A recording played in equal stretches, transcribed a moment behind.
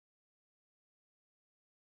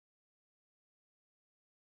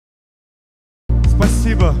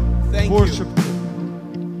Спасибо. Thank Worship.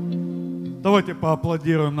 you. Давайте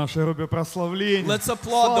поаплодируем нашей группе прославления. Let's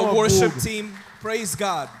applaud the Слава worship Богу. team. Praise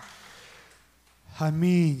God.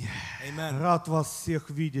 Аминь. Amen. Рад вас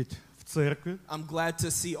всех видеть в церкви. I'm glad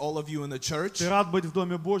to see all of you in the church. Ты рад быть в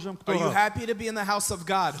Доме Божьем? Кто Are you рад? happy to be in the house of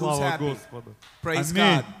God? Who's Слава happy? Господу. Praise Аминь.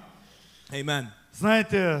 God. Amen.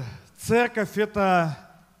 Знаете, церковь — это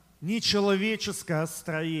не человеческое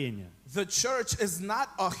строение. The church is not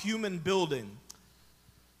a human building.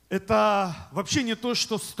 Это вообще не то,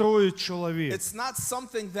 что строит человек. It's not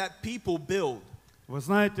something that people build. Вы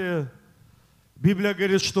знаете, Библия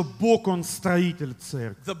говорит, что Бог, Он строитель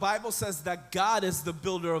церкви. The Bible says that God is the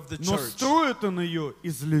builder of the Но church. строит Он ее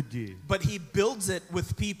из людей. But He builds it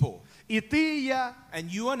with people. И ты и я, And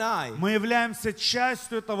you and I, мы являемся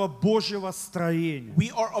частью этого Божьего строения.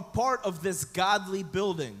 we are a part of this godly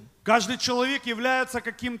building. Каждый человек является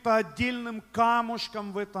каким-то отдельным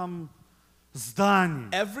камушком в этом здании.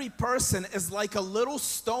 Every person is like a little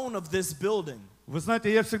stone of this building. Вы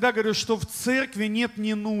знаете, я всегда говорю, что в церкви нет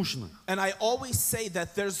ненужных. And I always say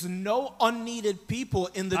that there's no unneeded people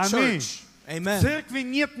in the Аминь. church. В Amen. церкви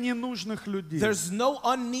нет ненужных людей. There's no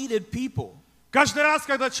unneeded people. Каждый раз,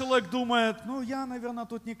 когда человек думает, ну я, наверное,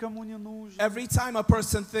 тут никому не нужен. Every time a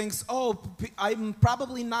person thinks, oh, I'm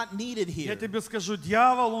probably not needed Я here. тебе скажу,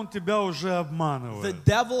 дьявол, он тебя уже The обманывает.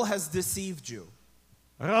 devil has deceived you.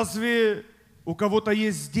 Разве у кого-то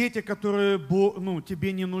есть дети, которые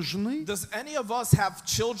тебе не нужны? Does any of us have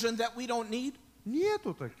children that we don't need?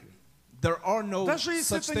 Нету таких. There are no Даже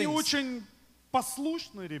если such это не things. очень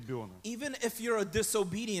послушный ребенок, Even if you're a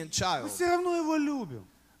disobedient мы child, все равно его любим.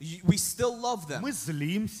 we still love them. Мы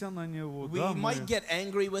злимся на него, We да, might мы get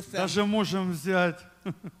angry with them. даже можем взять,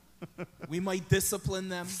 We might discipline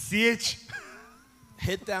them, сечь.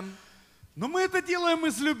 hit them. Но мы это делаем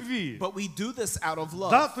из любви. But we do this out of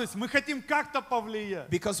Да, love то есть мы хотим как-то повлиять.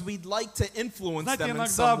 because we'd like to influence Знаете, them in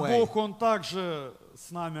иногда some way. Бог, Он также с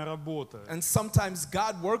нами работает. And sometimes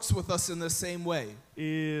God works with us in the same way.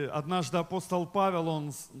 И однажды апостол Павел,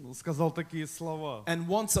 он сказал такие слова. And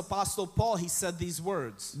once Apostle Paul, he said these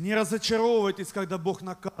words. Не разочаровывайтесь, когда Бог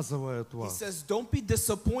наказывает He вас. says, don't be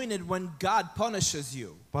disappointed when God punishes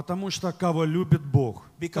you. Потому что кого любит Бог,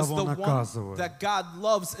 Because того the one наказывает. that God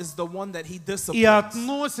loves is the one that he И disciplines.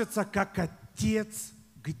 относится как отец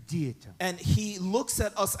к детям. And he looks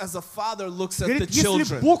at us as a father looks at the Говорит, если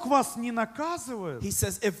children. Бог вас не наказывает, He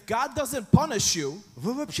says, if God doesn't punish you,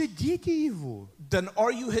 вы вообще дети Его. then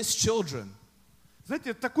are you his children?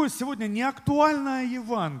 Знаете, такое сегодня неактуальное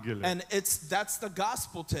Евангелие. And that's the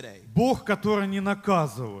gospel today. Бог, который не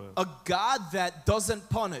наказывает. A God that doesn't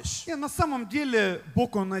punish. И на самом деле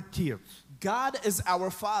Бог, Он отец. God is our А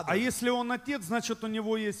father. если Он отец, значит у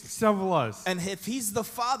Него есть вся власть. And if he's the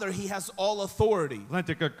father, he has all authority.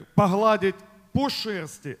 Знаете, как погладить по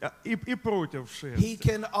шерсти и против He шерсти.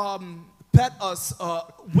 can pet us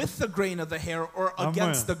with the grain of the hair or Amen.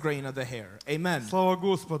 against the grain of the hair. Amen. Слава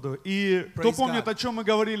Господу. И кто Praise помнит, God. о чем мы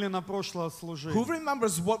говорили на прошлое Who служение?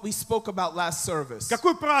 remembers what we spoke about last service?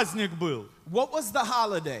 Какой праздник был? What was the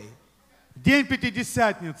holiday? День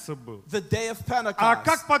Пятидесятницы был. The day of А Pentecost.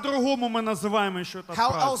 как по-другому мы называем еще этот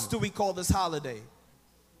How else праздник? do we call this holiday?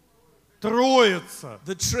 Троица.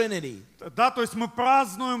 The Trinity. Да, то есть мы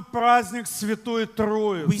празднуем праздник Святой We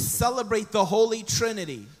Троицы. celebrate the Holy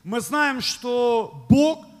Trinity. Мы знаем, что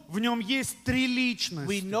Бог, в нем есть три We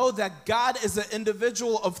личности. know that God is an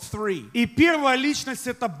individual of three. И первая личность —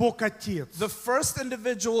 это Бог Отец. The first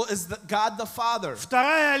individual is God the Father.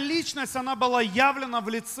 Вторая личность, она была явлена в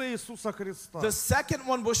лице Иисуса Христа. The second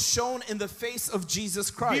one was shown in the face of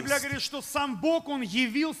Jesus Библия Christ. говорит, что сам Бог, Он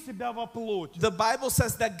явил себя во плоти. The Bible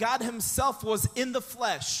says that God himself was in the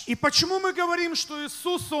flesh. И почему мы говорим, что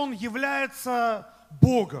Иисус, Он является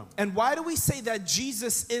Богом? And why do we say that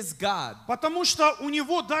Jesus is God? Потому что у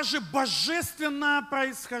Него даже божественное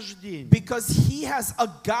происхождение. Because he has a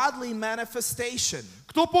godly manifestation.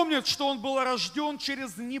 Кто помнит, что Он был рожден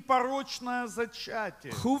через непорочное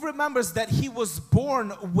зачатие? Who remembers that he was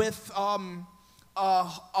born with a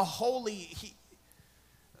holy,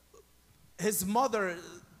 his mother,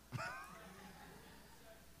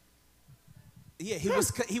 yeah,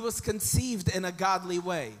 he was conceived in a godly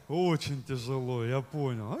way. Очень тяжело, я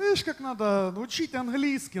понял. Видишь, как надо учить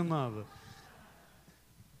английский надо.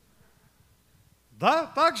 Да,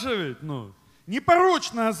 так же ведь, ну,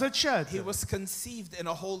 непорочное He зачатие. was conceived in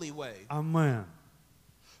a holy way. Амен.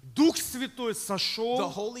 Дух Святой the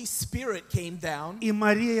сошел, Holy Spirit came down, и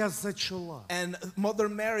Мария зачала. and Mother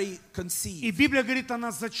Mary И conceived. Библия говорит,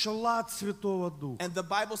 она зачала от Святого Духа. And the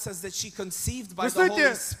Bible says that she conceived by Вы the Holy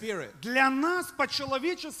знаете, Spirit. для нас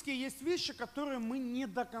по-человечески есть вещи, которые мы не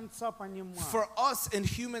до конца понимаем. For us, in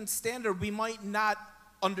human standard, we might not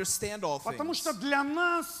understand all Потому things. что для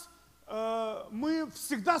нас мы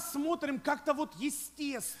всегда смотрим как-то вот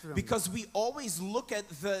естественно. Because we always look at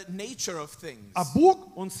the nature of things. А Бог,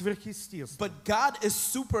 Он сверхъестественный. But God is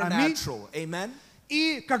supernatural. Amen?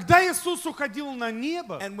 И когда Иисус уходил на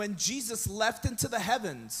небо, And when Jesus left into the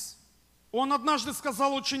heavens, Он однажды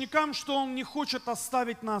сказал ученикам, что Он не хочет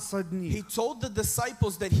оставить нас He одних. told the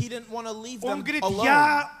disciples that He didn't want to leave Он them говорит, alone.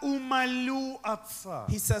 я умолю Отца.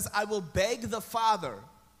 He says, I will beg the Father.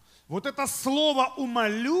 Вот это слово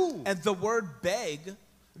 «умолю» And the word beg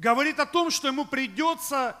говорит о том, что ему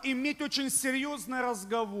придется иметь очень серьезный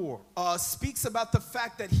разговор. speaks about the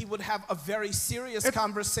fact that He would have a very serious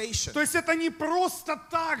conversation. То есть это не просто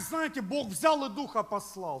так, знаете, Бог взял и Духа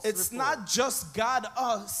послал. It's Святого. not just God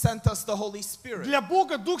sent us the Holy Spirit. Для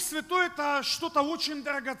Бога Дух Святой это что-то очень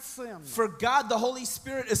драгоценное. For God, the Holy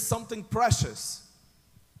Spirit is something precious.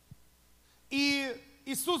 И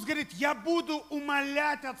Иисус говорит, я буду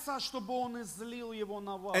умолять Отца, чтобы Он излил Его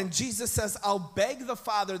на вас. And Jesus says, I'll beg the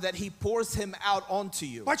Father that He pours Him out onto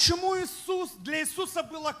you. Почему для Иисуса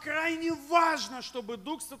было крайне важно, чтобы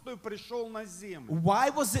Дух Святой пришел на землю? Why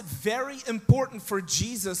was it very important for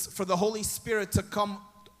Jesus, for the Holy Spirit to come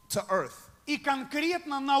to earth? И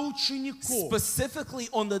конкретно на учеников. Specifically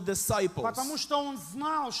on the disciples. Потому что Он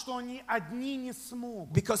знал, что они одни не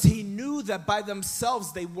смогут. Because He knew that by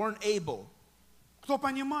themselves they weren't able. Кто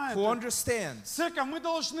понимает? Who understands? Церковь, мы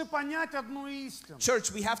должны понять одну истину.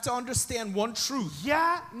 Church, we have to understand one truth.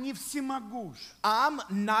 Я не всемогущ. I'm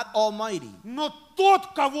not almighty. Но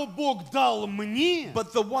тот, кого Бог дал мне,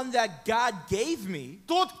 But the one that God gave me,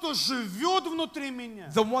 тот, кто живет внутри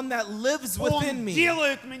меня, the one that lives within Он me,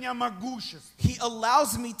 делает меня могущественным. He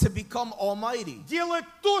allows me to become almighty. Делает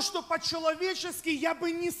то, что по-человечески я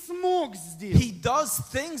бы не смог сделать. He does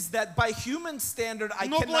things that by human standard I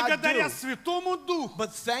Но cannot благодаря do. Святому Духу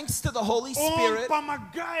But thanks to the Holy Он Spirit,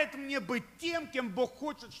 помогает мне быть тем, кем Бог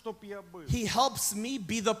хочет, чтобы я был. He helps me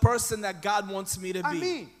be the person that God wants me to be.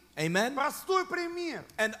 Аминь. Amen? Простой пример.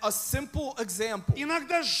 And a simple example.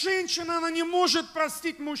 Иногда женщина, она не может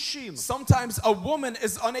простить мужчину. Sometimes a woman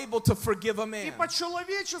is unable to forgive a И man.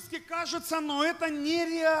 по-человечески кажется, но это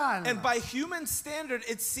нереально. And by human standard,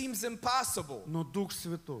 it seems impossible. Но Дух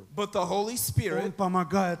Святой, But the Holy Он Spirit,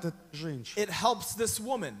 помогает этой женщине it helps this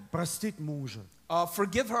woman простить мужа.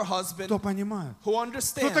 forgive her husband Кто понимает? who Кто-то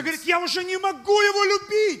understands. говорит, я уже не могу его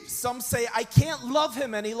любить. Some say, I can't love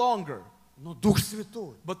him any longer. Но Дух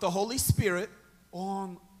Святой, But the Holy Spirit,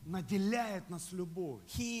 Он наделяет нас любовью.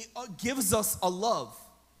 He gives us a love.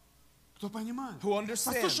 Кто понимает? Who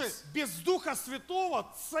understands. Послушай, без Духа Святого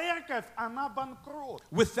церковь, она банкрот.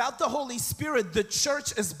 Without the Holy Spirit, the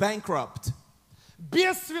church is bankrupt.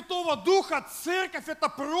 Без Святого Духа церковь это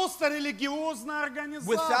просто религиозная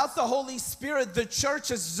организация. Without the Holy Spirit, the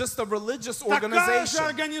church is just a religious Такая же organization.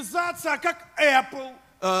 организация, как Apple.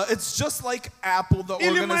 It's just like Apple, the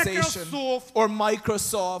Или organization, Microsoft. or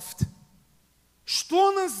Microsoft.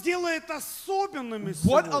 Что нас делает особенными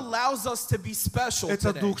What сегодня? allows us to be special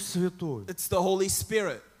Это today? Дух Святой. It's the Holy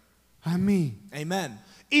Spirit. Аминь. Amen.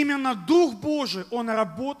 Именно Дух Божий, Он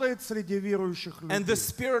работает среди верующих And the людей.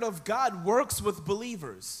 Spirit of God works with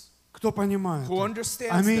believers Кто понимает? who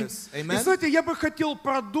understands Аминь. this. И Amen. знаете, я бы хотел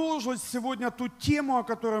продолжить сегодня ту тему, о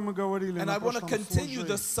которой мы говорили And на I want to прошлом continue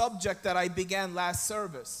the служении. subject that I began last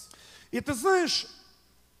service. И ты знаешь,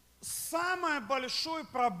 самой большой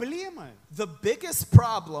проблемой, The biggest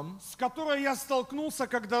problem с которой я столкнулся,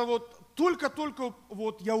 когда вот только-только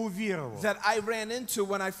вот я уверовал, that I ran into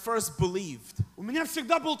when I first believed, у меня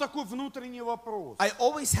всегда был такой внутренний вопрос. I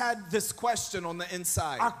always had this question on the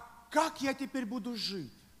inside. А как я теперь буду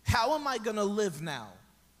жить? How am I going to live now?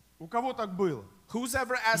 У кого так было? Who's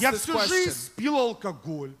ever asked Я this всю question? жизнь пил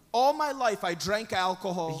алкоголь. All my life I drank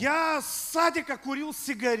alcohol. Я с садика курил I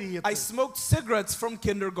сигареты. smoked cigarettes from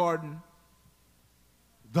kindergarten.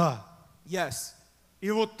 Да. Yes. И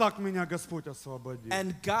вот так меня Господь освободил.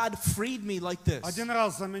 And God freed me like this. Один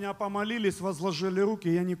раз за меня помолились, возложили руки,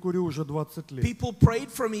 я не курю уже 20 лет. People prayed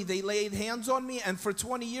for me, they laid hands on me, and for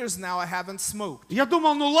 20 years now I haven't smoked. Я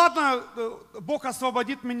думал, ну ладно, Бог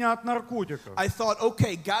освободит меня от наркотиков. I thought,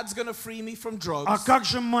 okay, God's going to free me from А drugs. как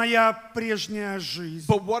же моя прежняя жизнь?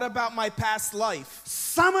 But what about my past life?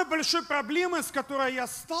 Самой большой проблемой, с которой я The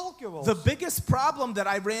сталкивался, biggest problem that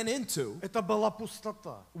I ran into это была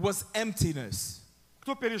пустота. was emptiness.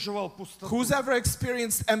 Кто переживал пустоту? Who's ever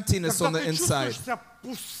experienced emptiness on Когда the ты inside? чувствуешь себя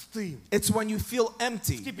пустым, It's when you feel в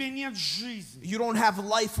empty. тебе нет жизни. You don't have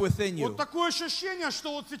life within you. Вот такое ощущение,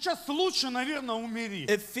 что вот сейчас лучше, наверное, умереть.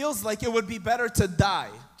 It feels like it would be better to die.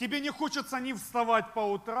 Тебе не хочется ни вставать по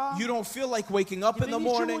утрам. You don't feel like waking up in the Тебе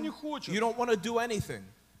ничего morning. не хочется. You don't want to do anything.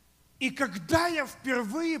 И когда я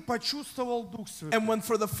впервые почувствовал Дух Святой, And when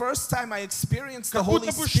for the first time I experienced the как Holy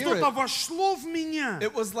будто бы Spirit, что-то вошло в меня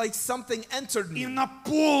it was like something entered и me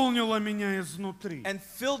наполнило меня изнутри. and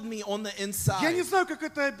filled me on the Я не inside. знаю, как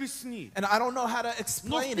это объяснить. And I don't know how to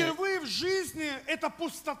Но explain it. впервые в жизни эта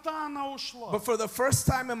пустота, она ушла. But for the first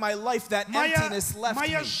time in my life, that emptiness left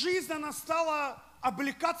Моя me. жизнь, она стала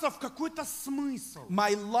облекаться в какой-то смысл.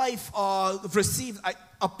 My life received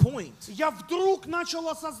a point. Я вдруг начал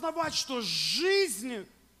осознавать, что жизнь,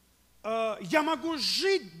 я могу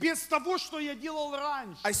жить без того, что я делал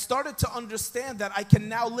раньше. I started to understand that I can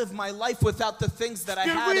now live my life without the things that I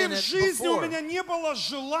had Впервые in в it жизни у before. меня не было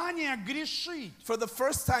желания грешить. For the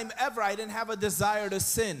first time ever, I didn't have a desire to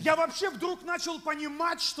sin. Я вообще вдруг начал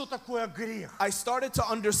понимать, что такое грех. I started to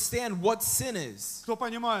understand what sin is. Кто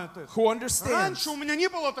понимает это? Who understands? Раньше у меня не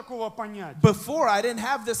было такого понятия. Before, I didn't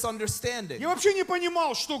have this understanding. Я вообще не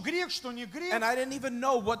понимал, что грех, что не грех. And I didn't even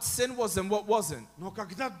know what sin was and what wasn't. Но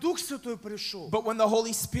когда Дух Святой пришел, But when the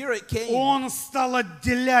Holy Spirit came, Он стал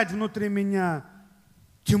отделять внутри меня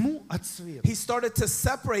тьму от света. He started to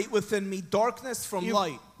separate within me darkness from И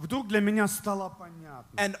light. вдруг для меня стало понятно.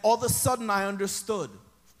 And all of a sudden, I understood.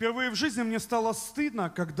 Впервые в жизни мне стало стыдно,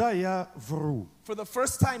 когда я вру. For the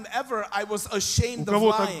first time ever, I was У ashamed of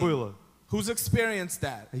кого так lying. было? Who's experienced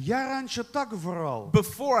that? Я раньше так врал.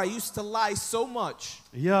 Before, I used to lie so much.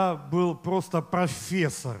 Я был просто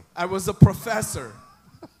профессор. I was a professor.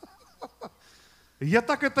 Я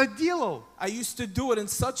так это делал. I used to do it in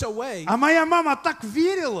such a way. А моя мама так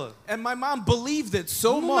верила. And my mom believed it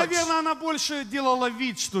so Ну, much. наверное, она больше делала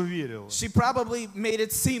вид, что верила. She probably made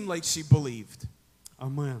it seem like she believed.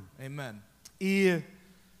 Амен. Amen. И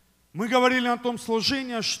мы говорили о том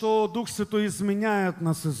служении, что Дух Святой изменяет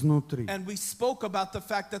нас изнутри. And we spoke about the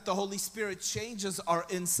fact that the Holy Spirit changes our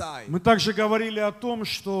inside. Мы также говорили о том,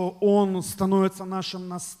 что Он становится нашим And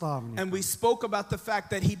наставником. we spoke about the fact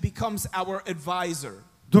that He becomes our advisor.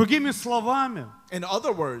 Другими словами, In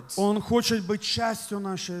other words, Он хочет быть частью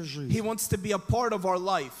нашей He жизни. wants to be a part of our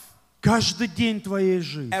life. Каждый день твоей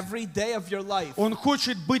жизни. Every day of your life. Он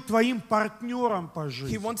хочет быть твоим партнером по He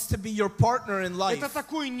жизни. wants to be your partner in life. Это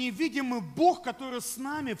такой невидимый Бог, который с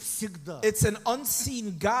нами всегда. It's an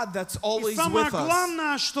unseen God that's И always самое with us.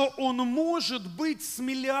 главное, что Он может быть с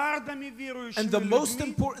миллиардами верующих And the most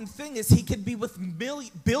людьми important thing is He can be with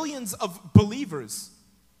billions of believers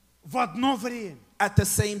в одно время. at the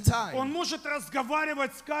same Он time. может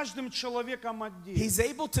разговаривать с каждым человеком отдельно. He's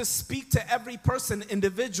able to speak to every person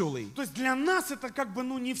individually. То есть для нас это как бы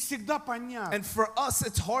не всегда понятно. And for us,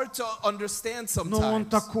 it's hard to understand Но Он sometimes.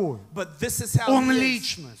 такой. But this is how Он He is.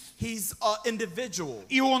 личность. He's an individual.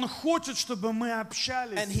 И Он хочет, чтобы мы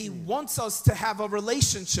общались And с He Ним. wants us to have a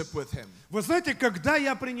relationship with Him. Вы знаете, когда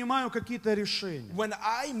я принимаю какие-то решения, When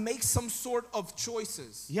I make some sort of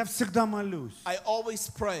choices, я всегда молюсь. I always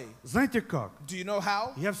pray. Знаете как? Do you know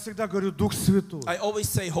how? Я всегда говорю: Дух Святой, I always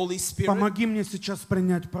say, Holy Spirit, помоги мне сейчас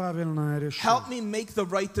принять правильное решение. help me make the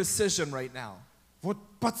right decision right now. Вот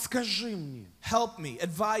подскажи мне, Help me,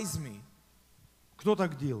 advise me. кто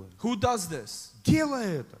так делает? Who does this?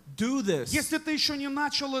 Делай это. Do this. Если ты еще не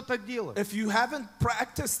начал это делать, If you haven't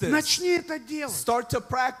practiced this, начни это делать. start to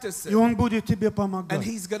practice И it. Он будет тебе And помогать.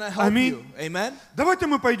 He's going to help Аминь. you. Amen? Давайте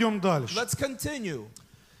мы пойдем дальше. Let's continue.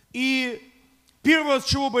 И первое, с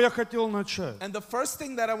чего бы я хотел начать, And the first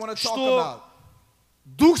thing that I want to talk что about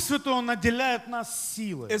Дух Святой, Он наделяет нас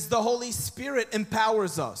силой. is the Holy Spirit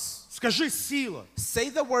empowers us. Скажи: сила. Say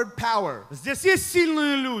the word power. Здесь есть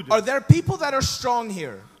сильные люди. Are there people that are strong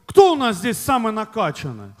here? Кто у нас здесь самый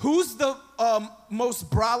накачанный? Who's the most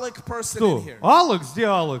brolic person Кто? in here? Алекс? Где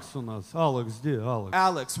Алекс у нас? Алекс, где Алекс?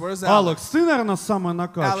 Alex, where's Alex? Алекс, ты, наверное, самый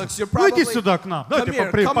накачанный. Alex, you're Ну иди probably- сюда к нам. Come Давайте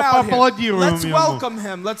here, come out here. поаплодируем Let's ему. welcome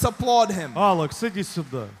him. Let's applaud him. Алекс, иди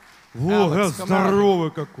сюда. Вот, Alex, come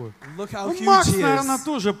здоровый какой. Look how Ну, huge Макс, he наверное, is.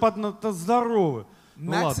 тоже здоровый.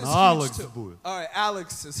 Ну Max ладно, is huge Алекс too. будет. All right,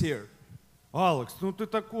 Alex is here. Алекс, ну ты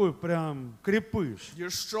такой прям крепыш. You're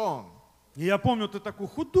strong. И я помню, ты такой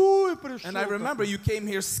худой пришел. And I remember такой. you came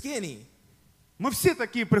here skinny. Мы все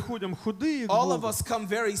такие приходим худые к All of Богу. us come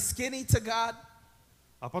very skinny to God,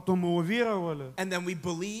 А потом мы уверовали. and then we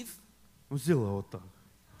believe. Ну, сделай вот так.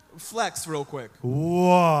 Flex real quick.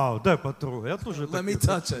 Вау, дай потрогай. Я тоже Let me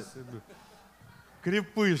такой touch it.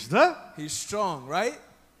 крепыш, да? He's strong, right?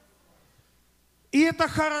 И это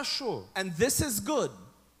хорошо. And this is good.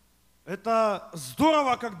 Это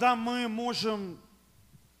здорово, когда мы можем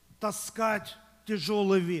таскать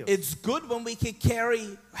тяжелый вес. It's good when we can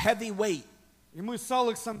carry heavy weight. И мы с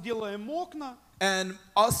Алексом делаем окна. And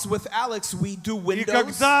us with Alex, we do И windows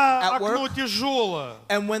когда at окно work. тяжелое,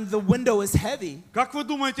 And when the window is heavy, как вы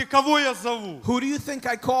думаете, кого я зову? who do you think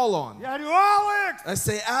I call on? Я говорю, Алекс, I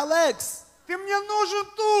say, Alex, ты мне нужен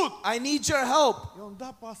тут. I need your help. И он,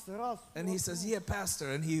 да, пастор, раз. And he says, yeah, pastor.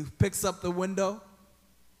 And he picks up the window.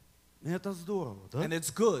 И это здорово, да? And it's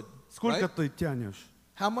good. Сколько Right? ты тянешь?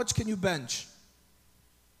 How much can you bench?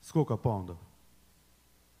 Сколько паундов?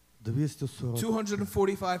 240.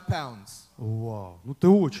 245 pounds. Вау, ну ты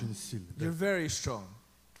очень сильный. You're very strong.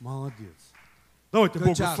 Молодец. Давайте Good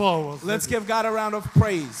Богу job. славу Let's воздадим. give God a round of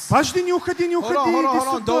praise. Подожди, не уходи, не уходи, hold on, иди hold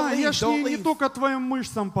on. сюда. Don't leave, Я ж don't не leave. только твоим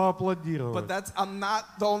мышцам But поаплодировал. I'm not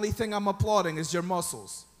the only thing I'm applauding is your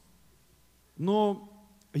muscles. Но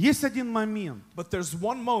есть один момент. But there's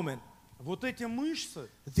one moment. Вот эти мышцы,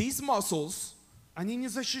 These muscles, они не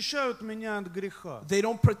защищают меня от греха. they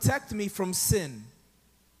don't protect me from sin.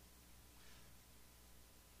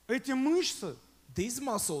 Эти мышцы, These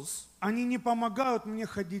muscles, они не помогают мне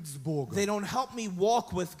ходить с Богом. they don't help me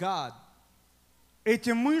walk with God. Эти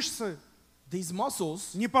мышцы These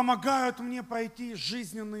muscles не помогают мне пройти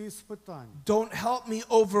жизненные испытания. don't help me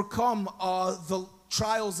overcome the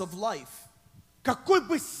trials of life. Какой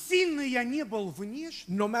бы сильный я не был внешне,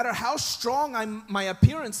 No matter how strong my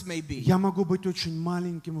appearance may be, я могу быть очень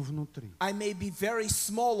маленьким внутри. I may be very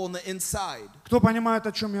small on the inside. Кто понимает,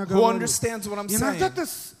 о чем я Who говорю? understands what I'm Иногда saying? ты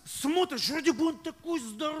смотришь, вроде бы он такой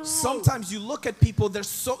здоровый. Sometimes you look at people,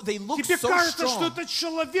 they look Тебе so кажется, что strong. этот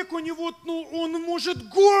человек, у него, он может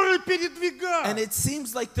горы And передвигать. it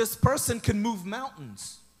seems like this person can move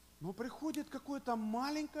mountains. Но приходит какое-то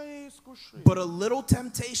маленькое искушение. But a little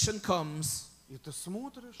temptation comes, И ты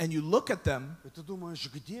смотришь, and you look at them, и ты думаешь,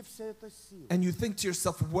 где вся эта сила? and you think to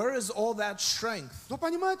yourself, where is all that strength? Кто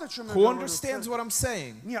понимает, о чем я Who говорю? understands what I'm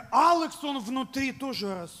saying? Не, Алекс, он внутри тоже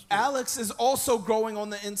растет. Alex is also growing on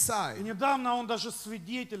the И inside. недавно он даже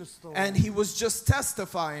свидетельствовал, And he was just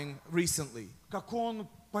testifying recently как он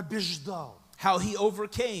побеждал. how he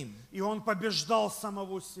overcame. И он побеждал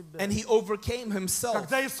самого себя. And he overcame himself.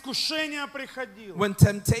 Когда искушение приходило, When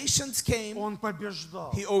temptations came, он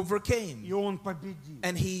побеждал. he overcame. И он победил.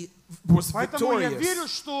 And he was Поэтому я верю, victorious.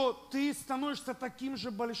 что ты становишься таким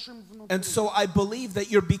же большим внутри. And so I believe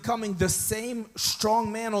that you're becoming the same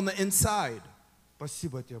strong man on the inside.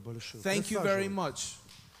 Спасибо тебе большое. Thank you very Присаживайтесь. much.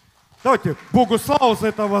 Давайте Богу славу за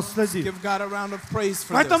это воздадим. Give God a round of praise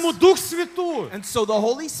for Поэтому this. Дух Святой, And so the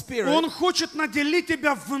Holy Spirit, Он хочет наделить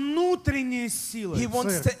тебя внутренней силой. He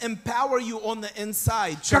wants церковь. to empower you on the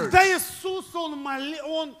inside, church. Когда Иисус,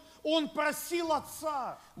 Он просил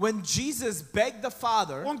Отца, When Jesus begged the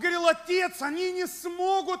Father, Он говорил, Отец, они не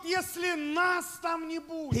смогут, если нас там не He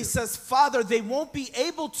будет. says, Father, they won't be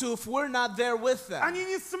able to if we're not there with them. Они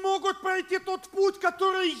не смогут пройти тот путь,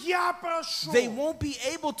 который я прошел. They won't be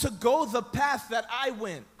able to go the path that I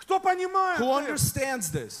went. Кто понимает Who это?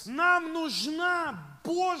 understands this? Нам нужна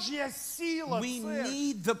Божья сила, We церковь.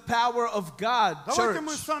 need the power of God, Давайте church.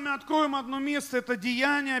 мы с вами откроем одно место, это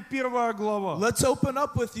Деяния, 1 глава. Let's open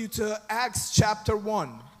up with you to Acts chapter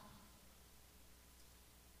 1.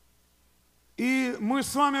 И мы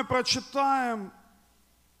с вами прочитаем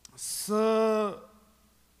с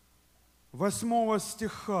 8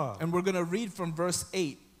 стиха. And we're going to read from verse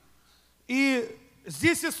 8. И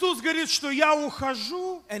здесь Иисус говорит, что я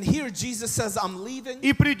ухожу, And here Jesus says, I'm leaving,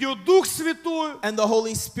 и придет Дух Святой, and the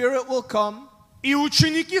Holy Spirit will come. и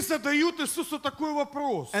ученики задают Иисусу такой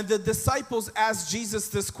вопрос. And the disciples ask Jesus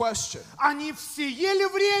this question. Они все еле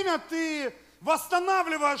время ты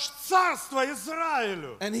восстанавливаешь царство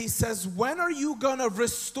Израилю. And he says, when are you going to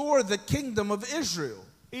restore the kingdom of Israel?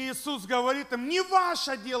 И Иисус говорит им, не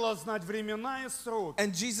ваше дело знать времена и сроки.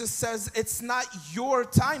 And Jesus says, it's not your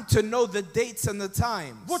time to know the dates and the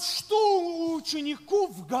times. Вот что у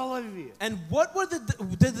учеников в голове? And what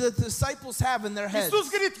did the disciples have in their heads? Иисус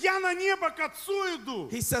говорит, я на небо к Отцу иду.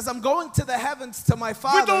 He says, I'm going to the heavens to my Вы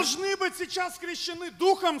Father. должны быть сейчас крещены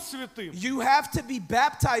Духом Святым. You have to be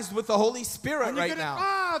baptized with the Holy Spirit Они right говорят,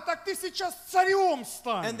 now. так ты сейчас царем And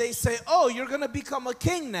станешь. they say, oh, you're going to become a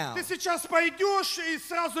king now. Ты сейчас пойдешь и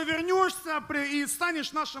сразу вернешься и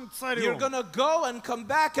станешь нашим You're царем. going to go and come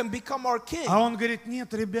back and become our king. А он говорит,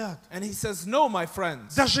 нет, ребят, And he says, no, my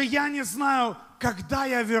friends. даже я не знаю, когда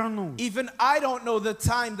я вернусь. Even I don't know the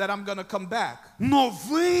time that I'm going to come back. Но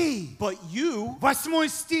вы, But you, 8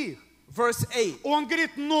 стих, verse 8, он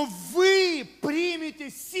говорит, но вы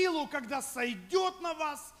примете силу, когда сойдет на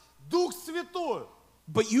вас Дух Святой.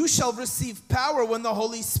 But you shall receive power when the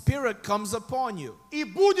Holy Spirit comes upon you. И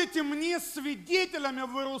будете мне свидетелями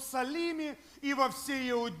в Иерусалиме и во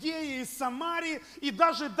всей Иудее и Самарии и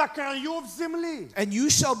даже до краев земли. And you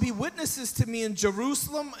shall be witnesses to me in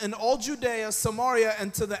Jerusalem and all Judea, Samaria,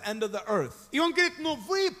 and to the end of the earth. И он говорит, но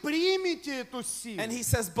вы примете эту силу. And he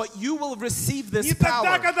says, but you will receive this Не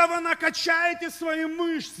тогда, power. когда вы накачаете свои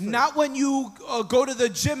мышцы. Not when you go to the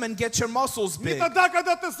gym and get your muscles Не big. тогда,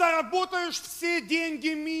 когда ты заработаешь все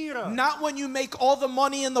деньги мира. Not when you make all the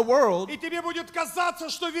money in the world. И тебе будет казаться,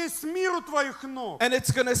 что весь мир у твоих ног. And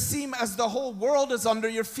it's going to seem as the whole world is under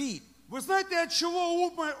your feet. Вы знаете, от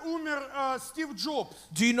чего умер Стив Джобс?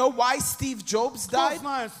 Do you know why Steve Jobs died?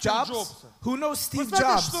 знает Стив Jobs? Джобса? Who knows Вы Steve знаете,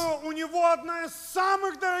 Jobs? что у него одна из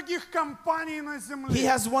самых дорогих компаний на He земле.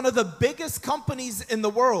 has one of the biggest companies in the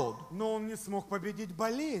world, Но он не смог победить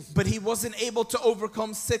болезнь. but he wasn't able to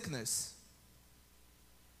overcome sickness.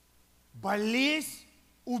 Болезнь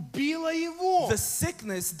убила его. The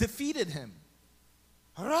sickness defeated him.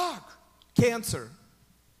 Рак. Cancer.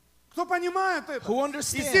 Кто понимает это? Who И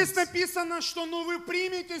здесь understands? написано, что ну вы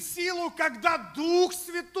примете силу, когда Дух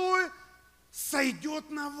Святой сойдет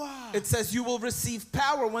на вас. It says you will receive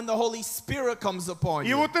power when the Holy Spirit comes upon И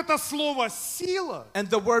you. вот это слово «сила», And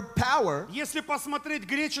the word power, если посмотреть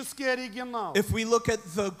греческий оригинал, if we look at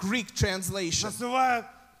the Greek translation, называют,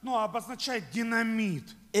 обозначает динамит.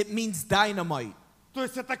 it means dynamite. То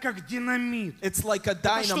есть это как динамит. It's like a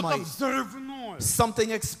Это что-то dynamite, взрывное. something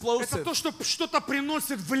Это explosive. то, что что-то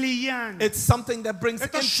приносит влияние. It's something that brings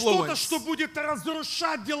Это что-то, influence, что будет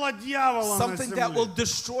разрушать дела дьявола на something that will земле.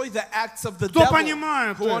 destroy the acts of the Кто devil.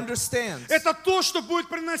 понимает Who это? understands? Это то, что будет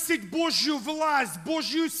приносить Божью власть,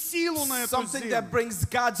 Божью силу на эту Something that землю. brings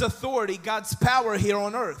God's authority, God's power here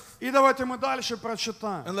on earth. И давайте мы дальше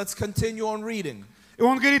прочитаем. And let's continue on reading. И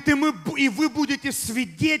он говорит, и вы будете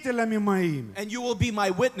свидетелями моими. And you will be my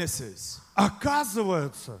witnesses.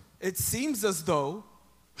 Оказывается, It seems as though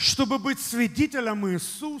чтобы быть свидетелем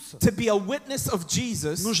Иисуса, to be a witness of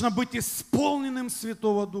Jesus, нужно быть исполненным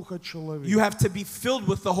Святого Духа you человека. have to be filled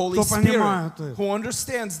with the Holy Кто Spirit. понимает это? Who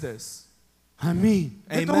understands this? Аминь.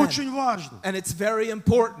 Это Amen. очень важно. And it's very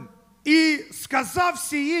important. И сказав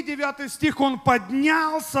сие, 9 стих, он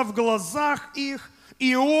поднялся в глазах их,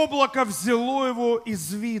 и облако взяло его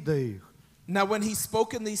из вида их. Now when he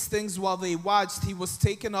spoke in these things while they watched, he was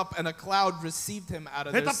taken up and a cloud received him out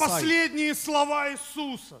of their Это sight. последние слова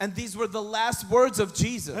Иисуса. And these were the last words of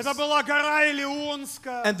Jesus. Это была гора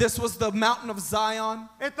Илионская. And this was the mountain of Zion.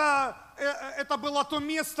 Это было то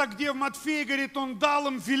место, где Матфей говорит, он дал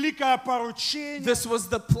им великое поручение. This was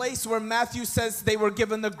the place where Matthew says they were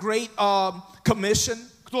given the great commission.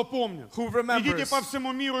 Кто помнит? Who remembers? Идите по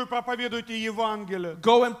всему миру и проповедуйте Евангелие.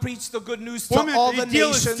 Go and preach the good news to all the Помните,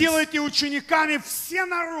 nations сделайте учениками все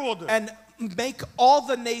народы. and make all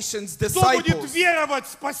the nations Кто будет disciples. веровать,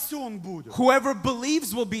 спасен будет. Whoever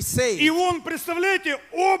believes will be И saved. он, представляете,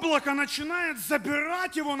 облако начинает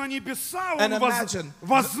забирать его на небеса, And он imagine,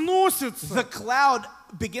 возносится. The cloud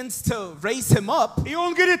begins to raise him up. И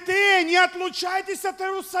он говорит, не отлучайтесь от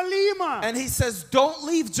Иерусалима. And he says, don't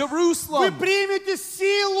leave Вы Jerusalem. примете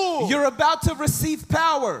силу. You're about to receive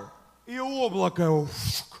power. И облако его,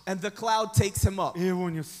 And the cloud takes him up. и его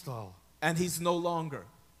не стало. And he's no longer.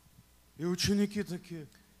 И ученики такие,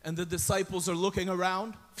 And the disciples are looking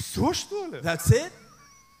around. все что ли? That's it?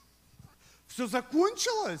 Все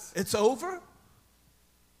закончилось? It's over?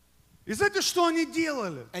 И знаете, что они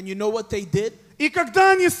делали? And you know what they did? И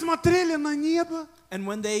когда они смотрели на небо, And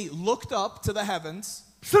when they looked up to the heavens,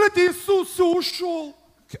 представляете, Иисус все ушел.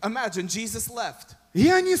 imagine Jesus left. И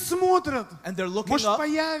они смотрят, And they're looking может up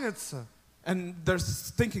появится. and they're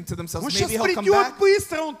thinking to themselves, Он maybe сейчас he'll come придет back.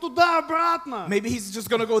 быстро, он туда-обратно. Maybe he's just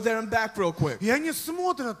going to go there and back real quick. И они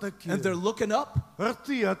смотрят такие. And they're looking up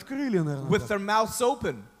Рты открыли, наверное. with their mouths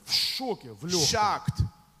open, В шоке, в легком. shocked.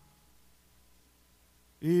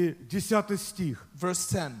 И 10 стих. Verse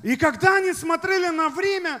 10. И когда они смотрели на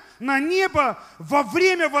время, на небо, во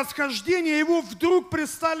время восхождения его, вдруг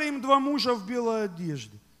предстали им два мужа в белой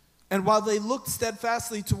одежде. And while they looked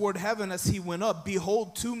steadfastly toward heaven as he went up,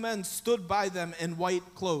 behold, two men stood by them in white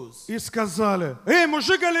clothes. И сказали,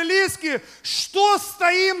 мужи галилейские, что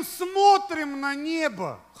стоим, смотрим на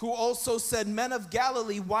небо? Who also said, men of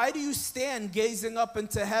Galilee, why do you stand gazing up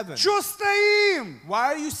into heaven? Что стоим?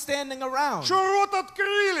 Why are you standing around? Что рот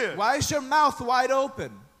открыли? Why is your mouth wide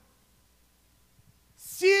open?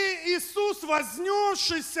 Иисус,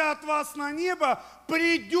 вознесшийся от вас на небо,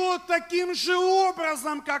 придет таким же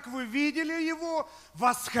образом, как вы видели его,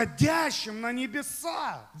 восходящим на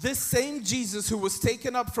небеса. This same Jesus who was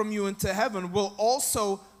taken up from you into heaven will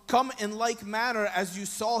also come in like manner as you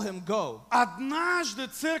saw him go. Однажды,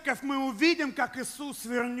 церковь, мы увидим, как Иисус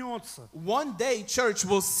вернется. One day, church,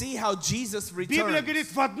 will see how Jesus Библия returns.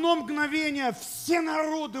 говорит, в одно мгновение все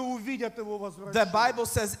народы увидят Его The возвращение. Bible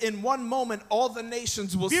says in one moment all the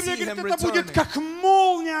nations will see Библия him говорит, это будет returning. как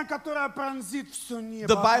молния, которая пронзит все небо,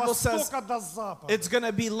 The от Bible says востока до запада. it's going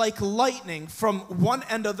to be like lightning from one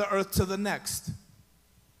end of the earth to the next.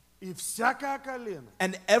 И всякое колено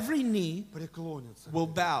And every knee преклонится. will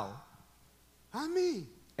bow. Аминь.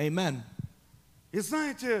 Amen. И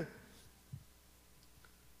знаете,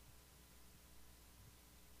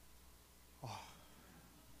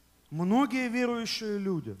 многие верующие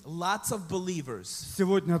люди Lots of believers,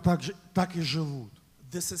 сегодня так и живут.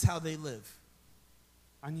 this is how they live.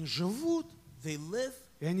 Они живут, They live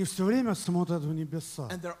и они все время смотрят в небеса.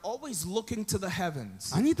 and they're always looking to the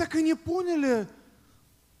heavens. Они так и не поняли,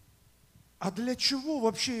 а для чего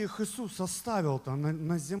вообще их Иисус оставил-то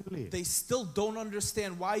на земле? They still don't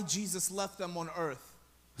understand why Jesus left them on earth.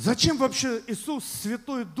 Зачем вообще Иисус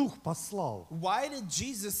Святой Дух послал? Why did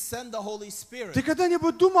Jesus send the Holy Spirit? Ты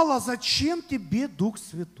когда-нибудь думала, зачем тебе Дух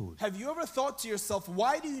Святой? Have you ever thought to yourself,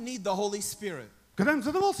 why do you need the Holy Spirit? Когда-нибудь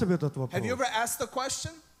задавал себе этот Have you вопрос? ever asked the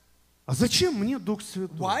question? А зачем мне Дух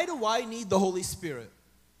Святой? Why do I need the Holy Spirit?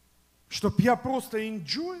 Чтоб я просто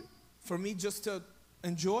enjoy? For me just to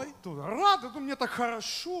enjoy? Рад, это мне так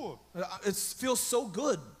хорошо. It feels so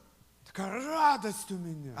good. Такая радость у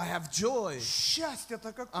меня. I have joy. Счастье-то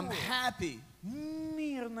I'm какое. happy.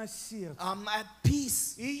 Мир на сердце. I'm at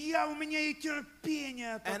peace. И у меня и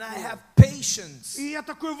терпение And I такое. have patience. И я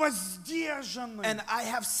такой воздержанный. And I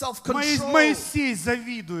have self-control. Моисей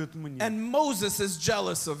завидует мне. And Moses is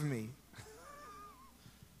jealous of me.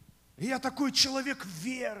 И я такой человек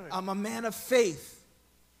веры. I'm a man of faith.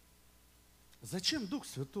 Зачем Дух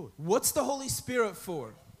Святой? What's the Holy Spirit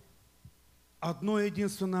for? Одно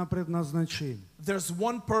единственное предназначение. There's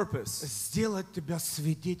one purpose. Сделать тебя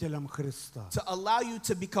свидетелем Христа. To allow you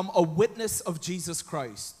to become a witness of Jesus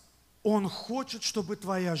Christ. Он хочет, чтобы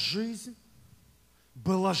твоя жизнь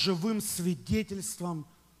была живым свидетельством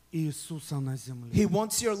Иисуса на земле. He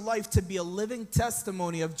wants your life to be a living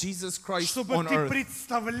testimony of Jesus Christ Чтобы on ты earth.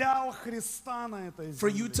 представлял Христа на этой For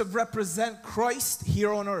you земле. to represent Christ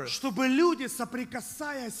here on earth. Чтобы люди,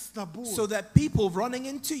 соприкасаясь с тобой, So that people running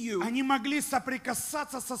into you, они могли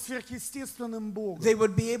соприкасаться со сверхъестественным Богом. they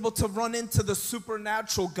would be able to run into the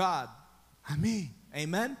supernatural God. Аминь.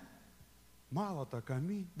 Amen? Мало так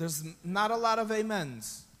аминь. There's not a lot of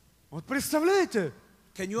amens. Вот представляете,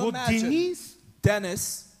 Can you вот imagine? Денис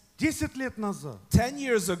Dennis, 10 лет назад, 10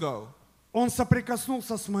 years ago, он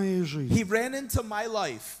соприкоснулся с моей жизнью. he ran into my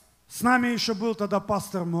life. С нами еще был тогда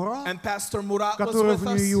пастор Мурат. And Pastor Murat was Который with в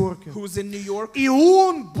us, Нью-Йорке. who was in New York. И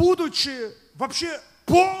он, будучи вообще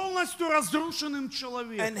полностью разрушенным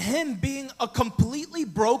человеком, And him being a completely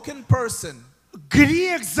broken person,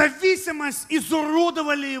 грех, зависимость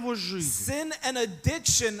изуродовали его жизнь. sin and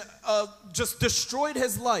addiction just destroyed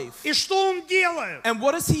his life. И что он делает? And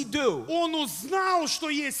what does he do? Он узнал, что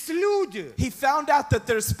есть люди, He found out that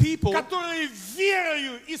there's people которые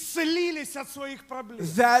верою исцелились от своих проблем.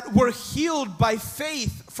 that were healed by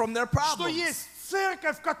faith from their Что problems. есть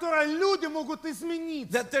церковь, в которой люди могут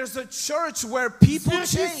измениться. That there's a church where people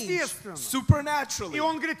change Сверхъестественно. supernaturally. И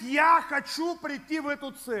он говорит, я хочу прийти в эту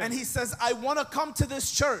And церковь. he says, I want to come to this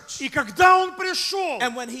church. И когда он пришел,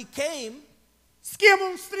 And when he came, с кем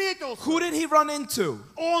он встретился? who did he run into?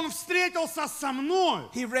 Он встретился со мной,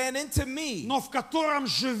 He ran into me, но в котором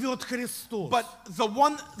живет Христос. but the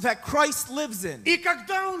one that Christ lives in. И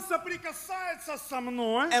когда он соприкасается со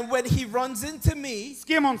мной, And when he runs into me, с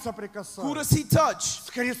кем он who соприкасается? does he touch? С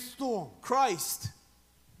Христом. Christ.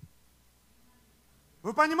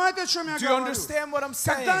 Вы понимаете, о чем я Do you говорю? understand what I'm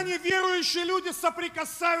Когда saying? неверующие люди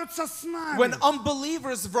соприкасаются с When нами,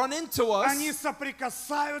 unbelievers run into они us,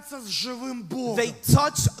 соприкасаются с живым Богом. they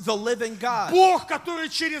touch the living God. Бог, который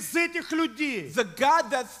через этих людей The God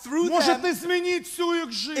that through может them изменить всю их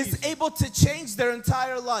is жизнь. able to change their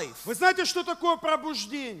entire life. Вы знаете, что такое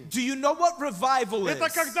пробуждение? Do you know what revival is? Это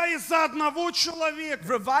когда из-за одного человека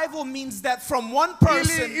Revival means that from one или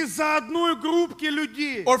person из-за одной группки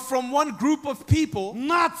людей or from one group of people,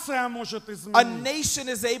 нация может a измениться. nation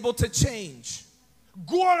is able to change.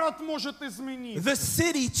 Город может измениться. The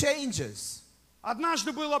city changes.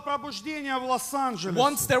 Однажды было пробуждение в Лос-Анджелесе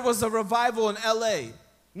Once there was a revival in LA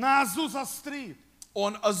на Азуза-стрит.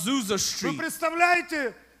 on Azusa Вы Street.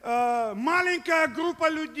 представляете, маленькая группа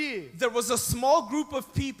людей. There was a small group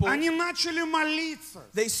of people. Они начали молиться.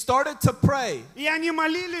 They started to pray. И они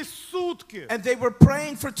молились сутки. And they were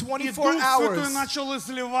praying for И 24 Дух Святой hours. начал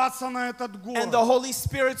изливаться на этот And the город. Holy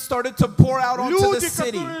Spirit started to pour out onto the Люди,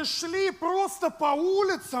 city. которые шли просто по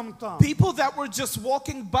улицам там, People that were just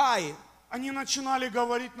walking by, они начинали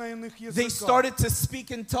говорить на иных they языках. started to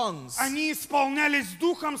speak in tongues. Они исполнялись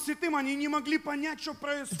Духом Святым, они не могли понять, что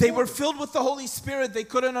They were происходит. filled with the Holy Spirit. They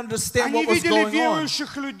couldn't understand Они what was видели going on.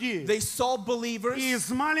 верующих людей. They saw believers, И из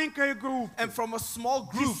маленькой группы and from a small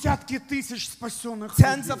group, десятки тысяч спасенных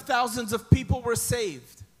tens людей. of thousands of people were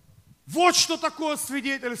saved. Вот что такое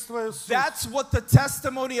свидетельство Иисуса. That's what the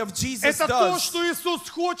testimony of Jesus Это то, does. что Иисус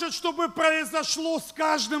хочет, чтобы произошло с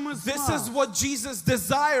каждым из This нас. is what Jesus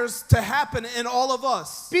desires to happen in all of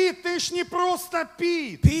us. Пит, ты ж не просто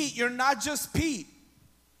Пит. Pete, you're not just Pete.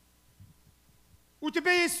 У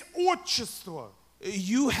тебя есть отчество.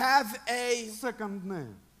 You have a Second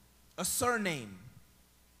name. surname.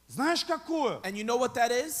 Знаешь, какое? And you know what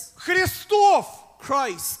that is? Христов.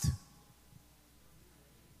 Christ.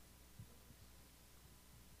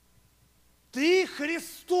 Ты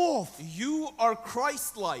Христов. You are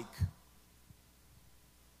Christ-like.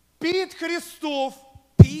 Пит Христов.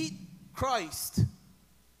 Pete, Christ.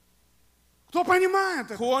 Кто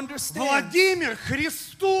понимает это? Who understands? Владимир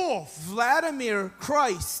Христов. Vladimir,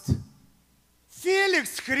 Christ.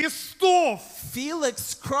 Феликс Христов.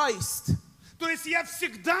 Felix, Christ. То есть я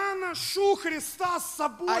всегда ношу Христа с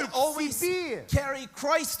собой I в always себе. carry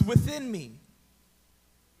Christ within me.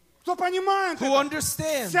 Кто понимает Who это?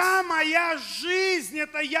 understands? Вся моя жизнь,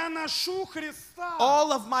 это я ношу Христа.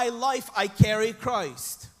 All of my life I carry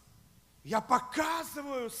Christ. Я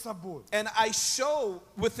показываю собой. And I show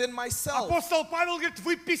within myself. Апостол Павел говорит,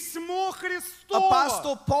 вы письмо Христово.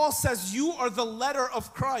 Apostle Paul says you are the letter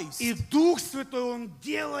of Christ. И Дух Святой, Он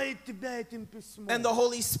делает тебя этим письмом. And the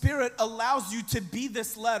Holy Spirit allows you to be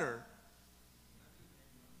this letter.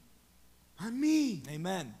 Аминь.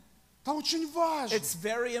 Amen. Это очень важно. It's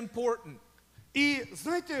very important. И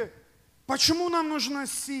знаете, почему нам нужна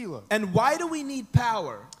сила? And why do we need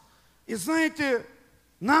power? И знаете,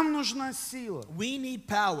 нам нужна сила We need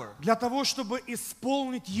power для того, чтобы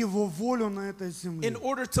исполнить Его волю на этой in земле.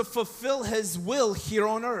 order to fulfill His will here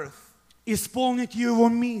on earth. Исполнить Его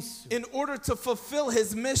миссию. In order to fulfill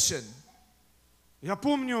His mission. Я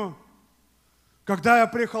помню, когда я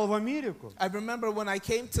приехал в Америку, I remember when I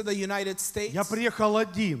came to the United States, я приехал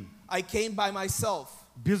один, I came by myself,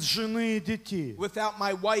 без жены и детей. without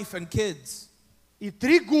my wife and kids. И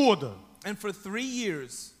 3 года, And for 3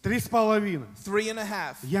 years, 3,5,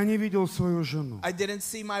 3.5, я не видел свою жену. I didn't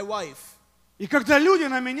see my wife. И когда люди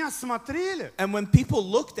на меня смотрели, And when people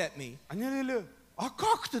looked at me, они говорили, а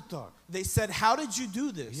как ты так? they said, how did you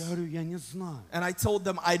do this? Я говорю, я не знаю. And I told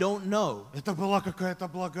them, I don't know. Это была какая-то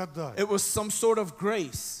благодать. It was some sort of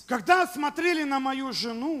grace. Когда смотрели на мою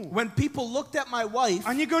жену, When people looked at my wife,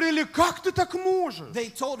 они говорили, как ты так можешь? they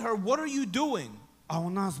told her, what are you doing? А у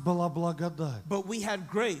нас была благодать. But we had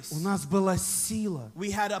grace. У нас была сила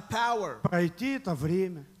We had a power пройти это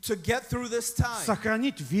время, to get through this time,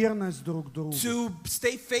 сохранить верность друг другу, to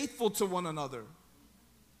stay faithful to one another,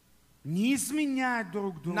 не изменять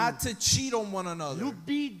друг другу, not to cheat on one another,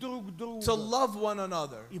 любить друг to друга. love one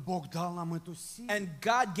another. И Бог дал нам эту силу. And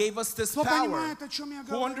God gave us this Кто power. понимает, о чем я Who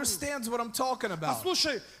говорю? understands what I'm talking about?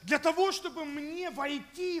 Послушай, для того, чтобы мне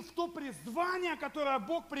войти в то призвание, которое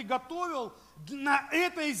Бог приготовил на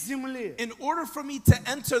этой земле, In order for me to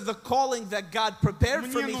enter the calling that God prepared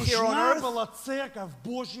for мне me here on нужна earth, была церковь,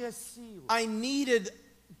 Божья сила. I needed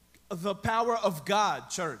the power of God,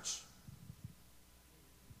 church.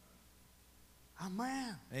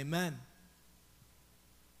 Амен. Amen.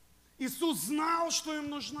 Иисус знал, что им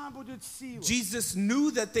нужна будет сила. Jesus knew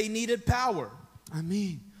that they needed power.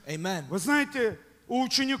 Аминь. Amen. Вы знаете, у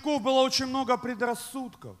учеников было очень много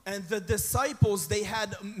предрассудков. And the disciples, they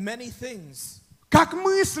had many things. Как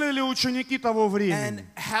мыслили ученики того And времени?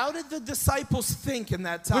 how did the disciples think in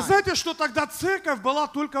that Вы time? знаете, что тогда церковь была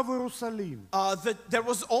только в Иерусалиме? There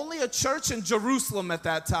was only a church in Jerusalem at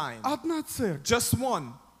that time. Одна церковь. Just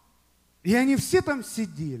one. И они все там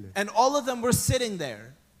сидели. And all of them were sitting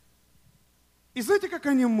there. И знаете, как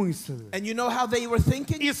они мыслили? And you know how they were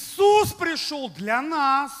thinking? Иисус пришел для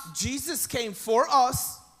нас, Jesus came for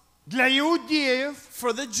us, для иудеев.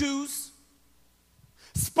 for the Jews.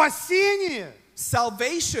 Спасение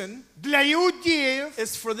Salvation для иудеев.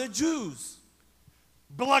 is for the Jews.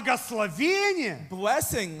 Благословение,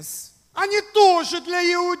 Blessings, они тоже для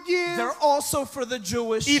иудеев. they're also for the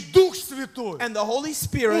Jewish. И Дух Святой, And the Holy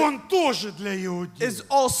Spirit Он тоже для is иудеев.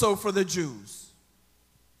 also for the Jews.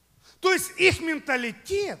 То есть их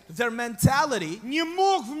менталитет Their mentality не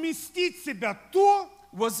мог вместить в себя то,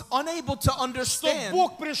 was unable to что understand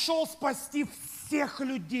Бог пришел спасти всех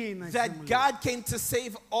людей на that земле. God came to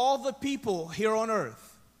save all the people here on earth.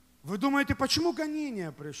 Вы думаете, почему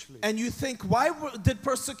гонения пришли? And you think, why did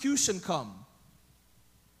persecution come?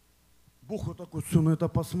 Бог вот так вот все на это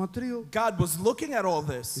посмотрел. God was looking at all И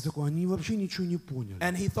this, такой, они вообще ничего не поняли.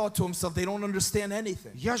 and he thought to himself, they don't understand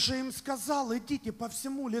anything. Я же им сказал, идите по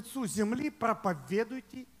всему лицу земли,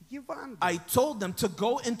 проповедуйте Евангелие. I told them to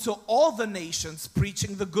go into all the nations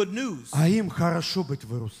preaching the good news. А им хорошо быть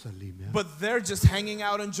в Иерусалиме. But they're just hanging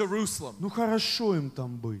out in Jerusalem. Ну хорошо им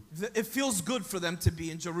там быть. It feels good for them to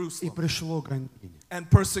be in И Jerusalem. пришло гонение. And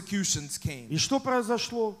persecutions came. И что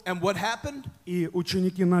произошло? And what happened? И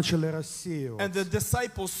ученики начали And рассеиваться. the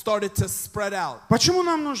disciples started to spread out. Почему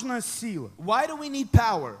нам нужна сила? Why do we need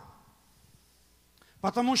power?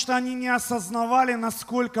 Потому что они не осознавали,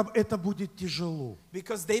 насколько это будет тяжело.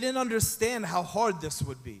 Because they didn't understand how hard this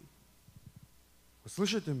would be. Вы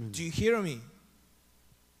слышите меня? Do you hear me?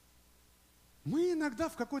 Мы иногда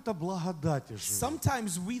в какой-то благодати живем.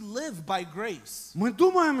 Sometimes we live by grace. Мы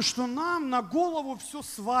думаем, что нам на голову все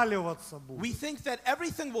сваливаться We будет. think that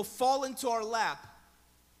everything will fall into our lap.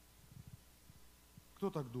 Кто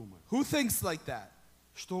так думает? Who thinks like that?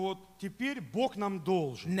 Что вот теперь Бог нам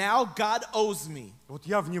должен. Now God owes me. Вот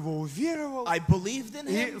я в Него уверовал. I believed in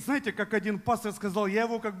И Him. знаете, как один пастор сказал, я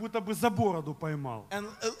его как будто бы за бороду поймал. And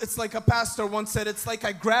it's like a pastor once said, it's like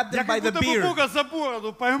I grabbed Я him by как the будто бы beard. Бога за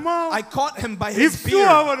бороду поймал. I caught him by И his все,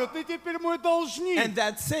 beard. говорю, ты теперь мой должник. And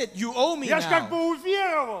that's it. You owe me Я ж как now. бы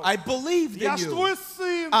уверовал. I believed Я in ж you. твой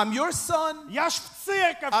сын. I'm your son. Я ж в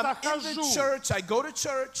церковь-то I'm in the хожу. church. I go to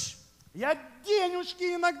church. Я денежки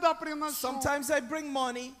иногда приношу. Sometimes I bring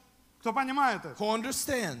money. Кто понимает это? Who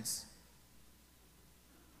understands?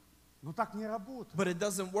 Но так не работает. But it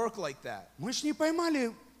doesn't work like that. Мы ж не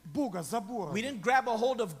поймали Бога за бороду. We didn't grab a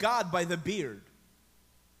hold of God by the beard.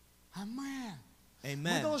 Амен. Мы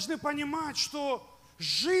Amen. должны понимать, что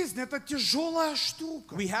жизнь это тяжелая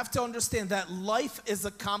штука. We have to understand that life is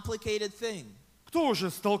a complicated thing. Кто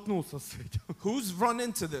уже столкнулся с этим? Who's run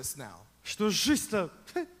into this now? Что жизнь-то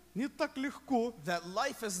не так легко. That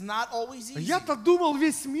life is not always easy. Я-то думал,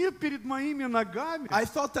 весь мир перед моими ногами. I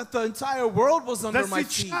thought that the entire world was Да under my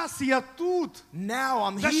feet. сейчас я тут. Now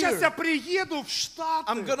I'm Да сейчас я here. приеду в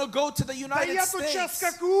Штаты. I'm gonna go to the Да United я тут сейчас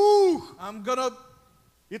States. как ух. I'm gonna,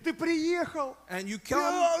 И ты приехал. and you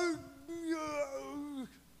come,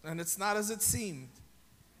 and it's not as it seemed.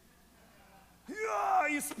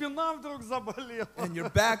 И спина вдруг заболела. And your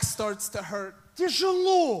back starts to hurt.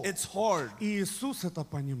 Тяжело. It's hard. И Иисус это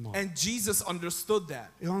понимал. And Jesus understood that.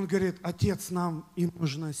 И Он говорит, Отец, нам им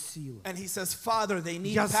нужна сила. And he says, Father, they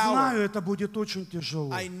need Я знаю, power. это будет очень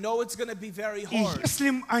тяжело. I know it's going to be very И hard.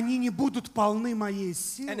 если они не будут полны моей And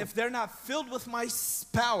силой, if they're not filled with my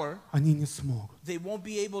power, они не смогут. they won't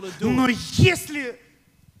be able to do Но it. если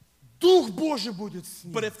Дух Божий будет с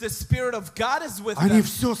But ними, if the Spirit of God is with они them,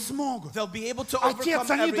 все смогут. they'll be able to Отец, overcome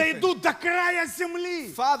они everything. дойдут до края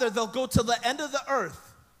земли. Father, they'll go to the end of the earth.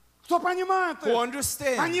 Кто понимает Who это?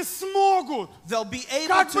 understand? Они смогут. They'll be able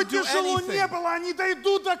Как бы to do тяжело не anything. было, они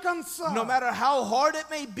дойдут до конца. No matter how hard it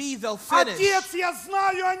may be, they'll finish. Отец, я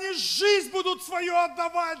знаю, они жизнь будут свою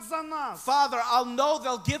отдавать за нас. Father, I'll know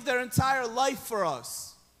they'll give their entire life for us.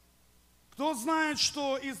 Кто знает,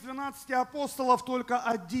 что из 12 апостолов только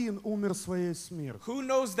один умер своей смертью? Who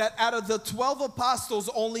knows that out of the 12 apostles,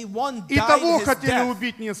 only one И died того his хотели death.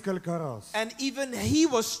 убить несколько раз. And even he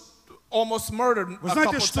was almost murdered Вы a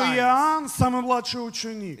знаете, couple что times. Иоанн, самый младший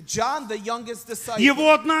ученик, John, the youngest disciple,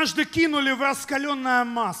 его однажды кинули в раскаленное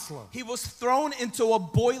масло. he was thrown into a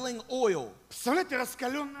boiling oil. Представляете,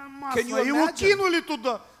 раскаленное Can you масло. Его imagine? кинули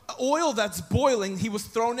туда. Oil that's boiling, he was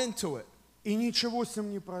thrown into it. И ничего с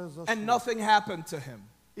ним не произошло. And nothing happened to him.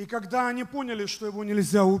 И когда они поняли, что его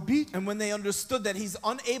нельзя убить, And when they understood that he's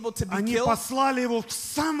unable to be они killed, послали его в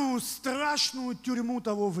самую страшную тюрьму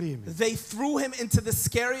того времени. they threw him into the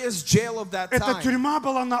scariest jail of that Эта time. тюрьма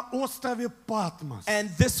была на острове Патмос. And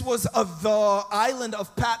this was of the island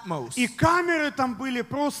of Patmos. И камеры там были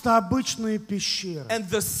просто обычные пещеры. And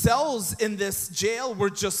the cells in this jail were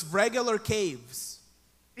just regular caves.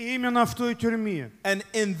 И именно в той тюрьме And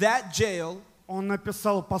in that jail, он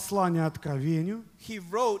написал послание Откровению. he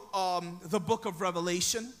wrote the book of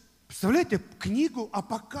Revelation, Представляете, книгу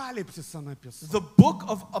Апокалипсиса написал. the book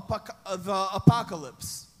of the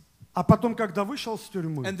Apocalypse. А потом, когда вышел с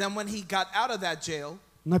тюрьмы, And then when he got out of that jail,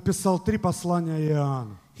 написал 3 послания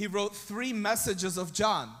Иоанна. he wrote 3 messages of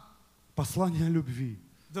John. Послание любви,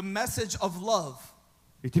 The message of love,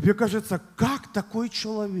 И тебе кажется, как такой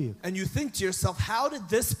человек, And you think to yourself, how did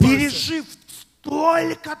this person, пережив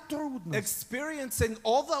столько трудностей, experiencing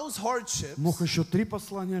all those hardships, мог еще 3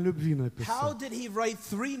 послания любви how написать? did he write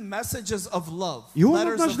 3 messages of love, И он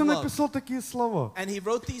letters of однажды love? написал такие слова. And he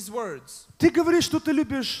wrote these words. Ты говоришь, что ты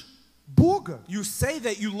любишь Бога, You say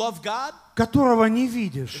that you love God которого не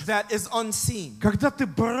видишь. that is unseen. Когда ты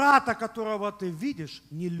брата, которого ты видишь,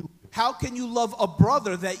 не любишь. How can you love a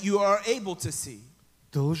brother that you are able to see?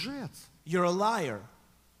 Ты лжец. You're a liar.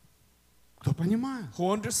 Кто понимает?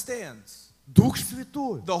 Who understands? Дух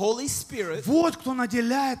Святой. The Holy Spirit, Вот кто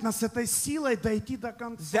наделяет нас этой силой дойти до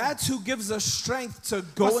конца. that's who gives us strength to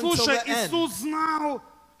go until Послушай, the end. Иисус знал,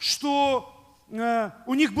 что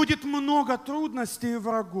у них будет много трудностей и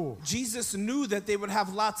врагов. Jesus knew that they would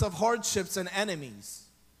have lots of hardships and enemies.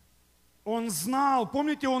 Он знал,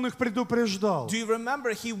 помните, он их предупреждал. Do you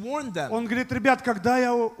remember he warned them? Он говорит, ребят, когда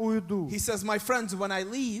я уйду, He says, my friends, when I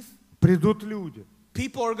leave, придут люди,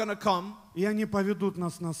 people are going to come и они поведут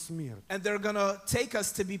нас на смерть. and they're going to take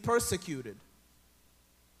us to be persecuted.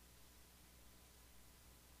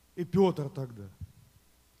 И Петр тогда.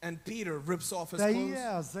 And Peter rips off his Да clothes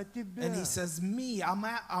я за тебя. and he says, me,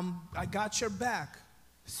 I got your back.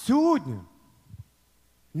 Сегодня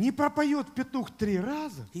не пропоет петух 3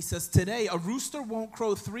 раза, He says, today a rooster won't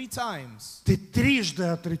crow 3 times ты трижды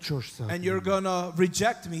отречешься от and you're меня. going to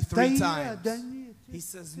reject me Да 3 я, да times. нет. He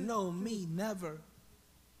says, no, me, never.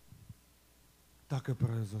 Так и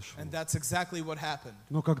произошло. And that's exactly what happened.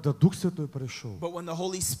 Но когда Дух Святой пришел, But when the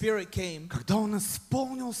Holy Spirit came, когда он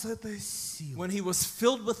исполнился этой силой, when he was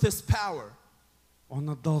filled with this power, он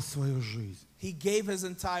отдал свою жизнь he gave his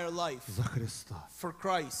entire life за Христа. for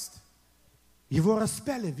Christ. Его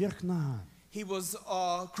распяли вверх ногами. He was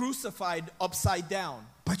crucified upside down.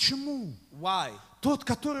 Почему? Why? Тот,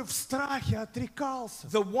 который в страхе отрекался,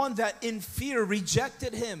 The one that in fear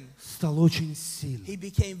rejected him, стал очень сильным, he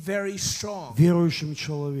became very strong, верующим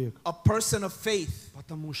человеком, a person of faith,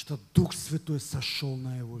 потому что Дух Святой сошел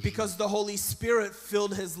на его жизнь. because the Holy Spirit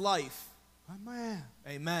filled his life. Амен.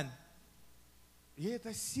 Amen. И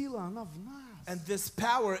эта сила, она в нас, And this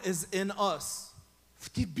power is in us,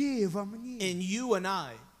 в тебе и во мне. in you and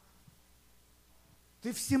I.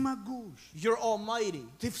 Ты всемогущ, You're almighty.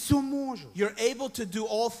 ты все можешь. You're able to do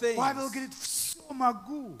all things. Павел говорит, все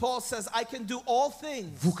могу Paul says, I can do all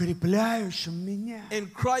things в укрепляющем меня. in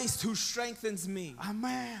Christ who strengthens me.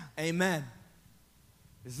 Амен. Amen.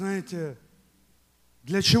 И знаете,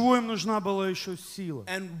 для чего им нужна была еще сила?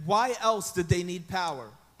 And why else did they need power?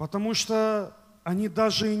 Потому что они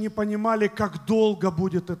даже и не понимали, как долго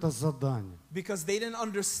будет это задание. Because they didn't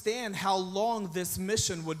understand how long this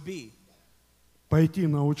mission would be. Пойти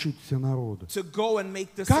научить все народы. To go and make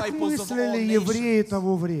Как disciples of all мыслили евреи nations.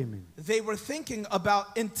 того времени? They were thinking about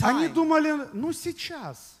in Они time. думали, ну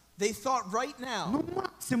сейчас, They thought right ну now,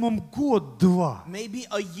 максимум год-два. maybe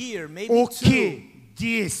a year, maybe 2, Окей,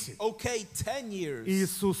 10. okay, 10 years,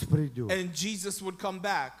 Иисус придет. and Jesus would come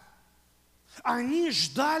back. Они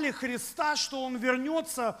ждали Христа, что Он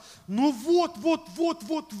вернется, ну вот.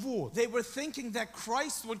 They were thinking that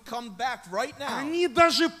Christ would come back right now. Они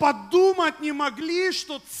даже подумать не могли,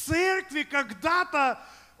 что церкви когда-то,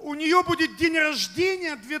 у нее будет день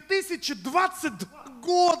рождения 2022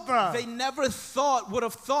 года. They never would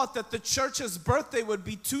have thought that the church's birthday would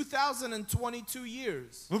be 2022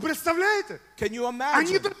 years. Вы представляете? Can you Они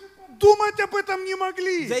imagine? даже думать об этом не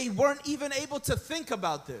могли. They weren't even able to think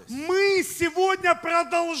about this. Мы сегодня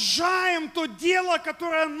продолжаем то дело,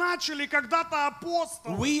 которое начали когда-то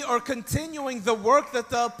апостолы. We are continuing the work that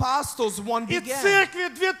the apostles one И began. церкви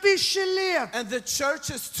 2000 лет. And the church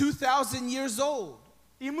is 2,000 years old.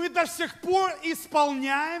 И мы до сих пор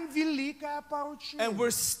исполняем великое поручение. And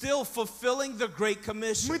we're still fulfilling the Great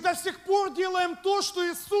Commission. Мы до сих пор делаем то, что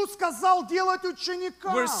Иисус сказал делать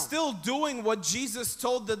ученикам. We're still doing what Jesus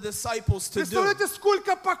told the disciples to do. Представляете,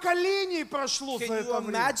 сколько поколений прошло за Can you это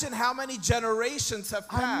время? imagine how many generations have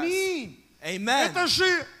passed? Аминь. Amen.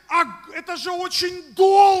 Это же очень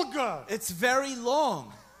долго. It's very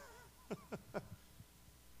long.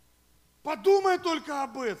 Подумай только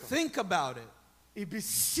об этом. Think about it. И без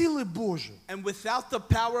силы Божьей And without the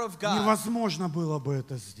power of God, невозможно было бы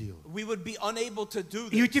это сделать. we would be unable to do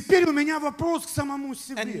И this. теперь у меня вопрос к самому And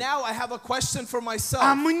себе. now I have a question for А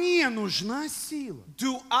myself. мне нужна сила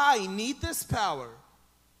Do I need this power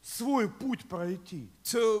свой путь пройти?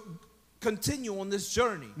 to continue on this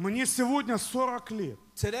journey? Мне сегодня 40 лет.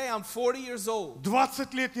 Today I'm 40 years old.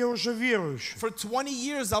 20 лет я уже верующий. For 20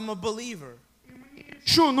 years I'm a believer.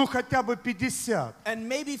 Еще, ну хотя бы 50. And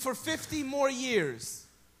maybe for 50 more years,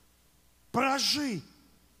 Прожить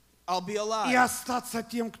I'll be и alive. остаться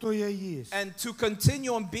тем, кто я есть. And to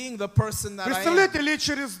continue on being the person that I am. Представляете, лет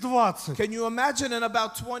через 20 Can you imagine in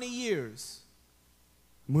about 20 years,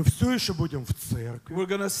 мы все еще будем в церкви. we're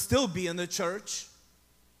going to still be in the church.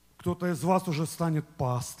 Кто-то из вас уже станет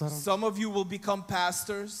пастором. Some of you will become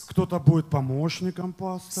pastors. Кто-то будет помощником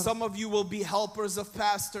пастора. Some of you will be helpers of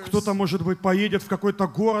pastors. Кто-то, может быть, поедет в какой-то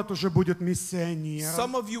город, уже будет миссионером.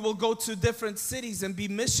 Some of you will go to different cities and be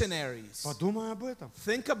missionaries. Подумай об этом.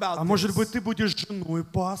 Think about А может быть, this. ты будешь женой Or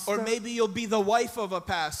пастора. maybe you'll be the wife of a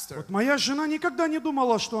pastor. Вот моя жена никогда не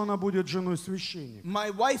думала, что она будет женой священника.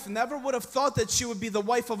 My wife never would have thought that she would be the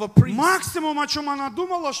wife of a priest. Максимум, о чем она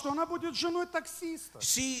думала, что она будет женой таксиста.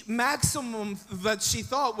 Maximum that she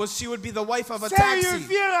thought was she would be the wife of a Вся ее taxi.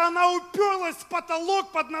 вера, она уперлась в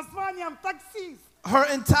потолок под названием таксист. Her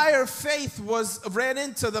entire faith ran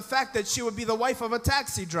into the fact that she would be the wife of a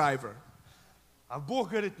taxi driver. А Бог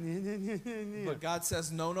говорит, не-не-не-не. But God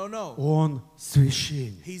says, no, no, no. Он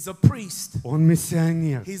священник. He's a priest. Он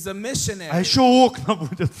миссионер. He's a А missionary. еще окна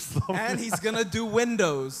будет And вставлять. he's going to do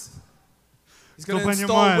windows. He's going to Кто install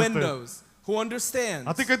понимает windows. Who understands?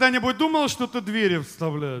 А ты когда-нибудь думал, что ты двери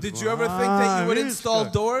вставляешь? Did you ever think that you would видишь install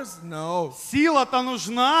как? doors? No. Сила-то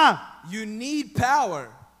нужна. You need power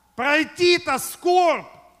Пройти-то скорбь.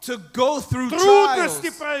 to go through Трудности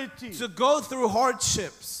trials, пройти. to go through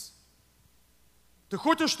hardships. Ты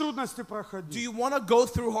хочешь трудности Do проходить? you want to go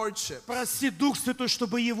through hardships? Проси Дух Святой,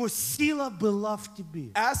 чтобы Его сила была в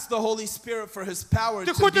тебе. Ask the Holy Spirit for His power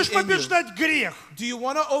Ты to хочешь be in you. побеждать грех? Do you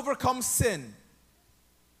want to overcome sin?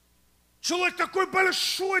 Человек такой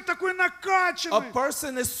большой, такой A накачанный.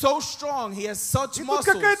 person is so strong, he has such И тут muscles,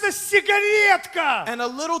 какая-то сигаретка. and a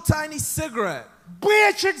little tiny cigarette.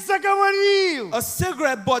 Бычек заговорил. A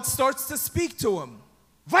cigarette butt starts to speak to him.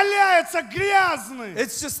 Валяется грязный.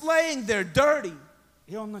 It's just laying there dirty.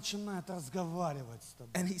 И он начинает разговаривать с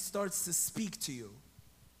тобой. And he starts to speak to you.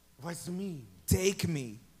 Возьми, Take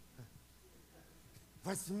me.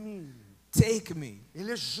 возьми. Take me.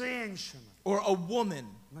 Или женщина Or a woman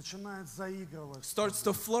начинает заигрывать. starts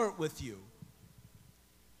to flirt with you.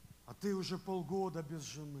 А ты уже полгода без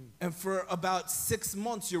жены. And for about 6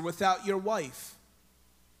 months, you're without your wife.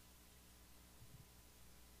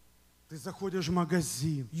 Ты заходишь в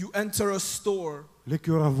магазин, You enter a store,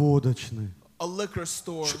 ликероводочный. a liquor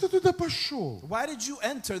store. Что ты туда пошел? Why did you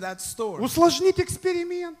enter that store? Усложнить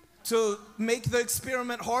эксперимент. To make the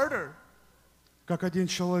experiment harder. Как один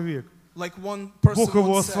человек. Like one person Бог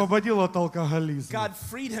его once said, освободил от алкоголизма. God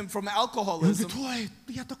freed him from И он alcoholism. говорит, ой,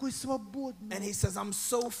 я такой свободный. And he says, I'm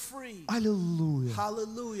so free. Аллилуйя.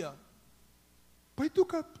 Hallelujah.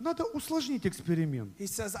 Пойду-ка, надо усложнить эксперимент. He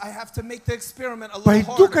says, I have to make the experiment a little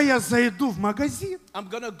Пойду-ка harder. я зайду в магазин, I'm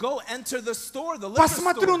going to go enter the store, the liquor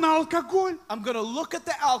посмотрю store. на алкоголь, I'm going to look at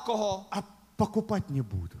the alcohol, а покупать не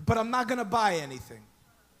буду. but I'm not going to buy anything.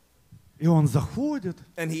 И он заходит,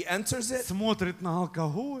 And he enters it. смотрит на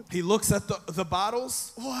алкоголь. He looks at the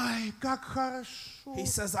bottles. Ой, как хорошо. He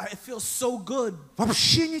says, I feel so good.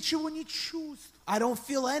 Вообще ничего не чувствую. I don't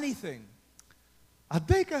feel anything. А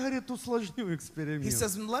дай-ка, говорит, усложню He эксперимент.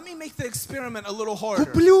 says, let me make the experiment a little harder.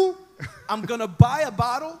 Куплю, I'm going to buy a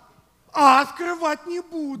bottle, а открывать не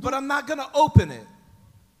буду. but I'm not going to open it.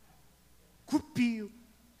 Купил.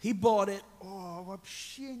 He bought it. О,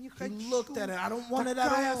 вообще не He хочу. looked at it. I don't want it at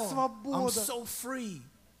Такая all. I'm свобода. so free.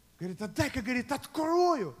 Говорит, а дай-ка, говорит,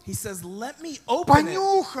 открою. He says, let me open it.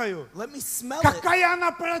 Понюхаю. Let me smell it. Какая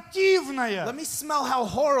она противная. Let me smell how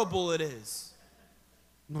horrible it is.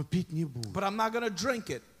 Но пить не буду. But I'm not going to drink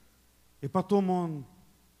it. И потом он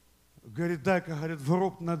говорит, дай-ка, говорит, в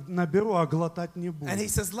рот наберу, а глотать не буду. And he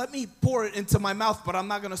says, let me pour it into my mouth, but I'm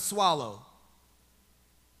not going to swallow.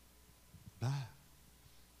 Да.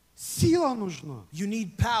 Сила нужна. You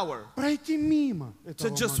need power Пройти мимо to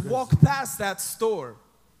этого just магазина. walk past that store.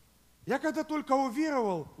 Я когда только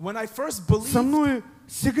уверовал, When I first со believed, мной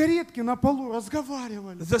сигаретки на полу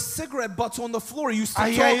разговаривали. the cigarette butts on the floor used to А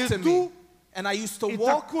я talk to иду, me. And I used to и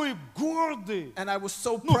walk, такой гордый, and I was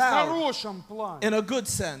so ну, в proud хорошем плане. in a good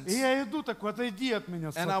sense. И я иду, так отойди от меня,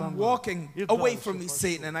 And сатана. I'm walking И away дальше from me, пошел.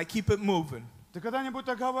 Satan, and I keep it moving. Ты когда-нибудь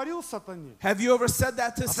так говорил сатане? Have you ever said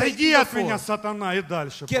that to Отойди Satan от меня, before? сатана, и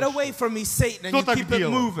дальше Get пошел. away from me, Satan, and Кто you так keep it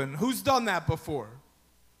делал? moving. Who's done that before?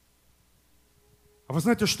 А вы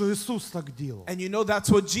знаете, что Иисус так делал? And you know that's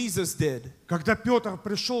what Jesus did. Когда Петр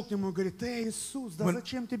пришел к нему и говорит, Иисус, да When-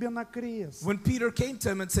 зачем тебе на крест? When Peter came to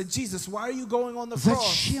him and said, Jesus, why are you going on the cross?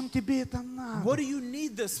 Зачем тебе это надо? What do you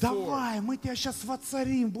need this for? Давай, мы тебя сейчас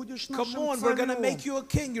воцарим, будешь Come нашим on, we're going to царем. make you a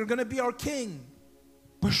king. You're going to be our king.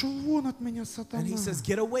 Пошел вон от меня, сатана. And he says,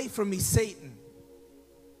 get away from me, Satan.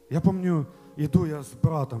 Я помню, иду я с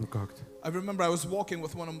братом как-то. I remember I was walking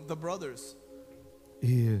with one of the brothers,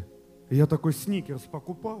 И я такой сникерс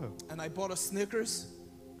покупаю. and I bought a Snickers,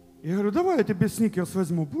 Я говорю, давай я тебе сникерс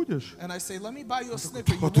возьму, будешь? and I say, let me buy you a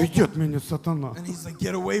Snicker. You Отойди want от one? меня, сатана. And he's like,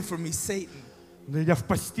 get away from me, Satan. Да я в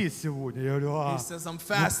посте сегодня. Я говорю, He а, says, I'm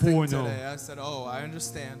я fasting понял. today. I said, oh, I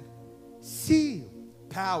understand. Сила.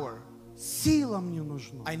 Power. Сила мне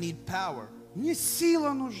нужна. I need power. Мне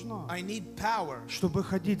сила нужна, I need power чтобы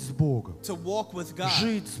ходить с Богом, to walk with God,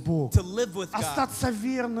 жить с Богом, to live with God, остаться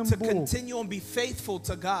верным to Богу. continue and be faithful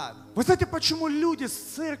to God. Вы знаете, почему люди с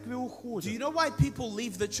церкви Do you уходят? know why people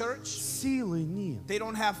leave the church? Силы нет. They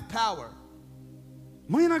don't have power.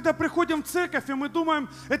 Мы иногда приходим в церковь, и мы думаем,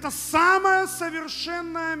 это самое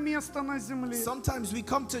совершенное место на земле. Sometimes we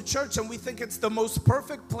come to church and we think it's the most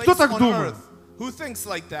perfect place Кто так on думает? earth. Who thinks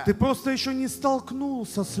like that? Ты просто еще не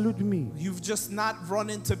столкнулся с людьми. You've just not run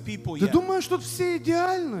into people Ты yet. думаешь, тут все You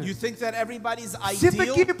идеальные? think that everybody's Все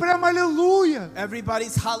такие ideal? прям аллилуйя.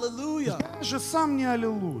 Everybody's hallelujah. Я же сам не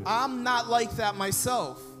аллилуйя. I'm not like that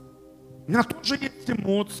myself. У меня тоже есть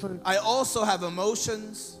эмоции. I also have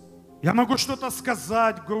emotions. Я могу что-то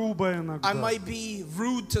сказать грубое I иногда. might be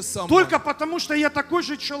rude to someone. Только потому, что я такой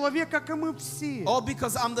же человек, как и мы все. All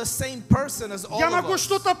because I'm the same person as all Я of могу us.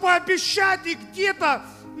 что-то пообещать и где-то,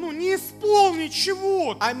 не исполнить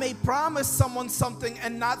чего-то. I may promise someone something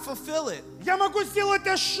and not fulfill it. Я могу сделать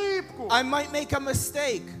ошибку. I might make a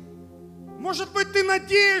mistake. Может быть, ты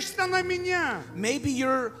надеешься на меня, Maybe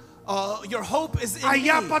your hope is in а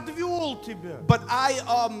я me, подвел тебя. but I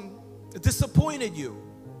disappointed you.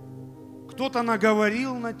 Кто-то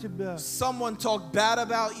наговорил на тебя. Someone talked bad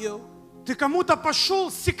about you. Ты кому-то пошел,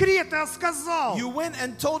 секреты рассказал. You went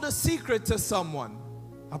and told a secret to someone.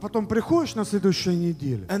 А потом приходишь на следующей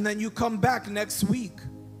неделе, And then you come back next week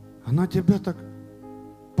она тебя так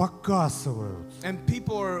покасывают. and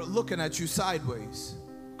people are looking at you sideways.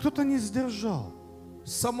 Кто-то не сдержал.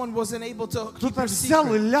 Someone wasn't able to keep Кто-то your взял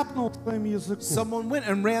и secret. ляпнул твоим языком. Someone went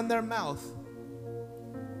and ran their mouth.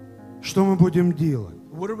 Что мы будем делать?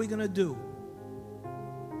 What are we going to do?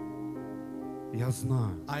 Я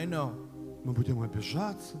знаю. I know. Мы будем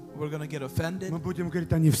обижаться. We're going to get offended. Мы будем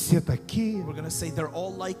говорить, они все такие. We're going to say they're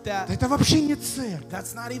all like Да that. это вообще не церковь.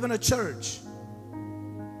 That's not even a church.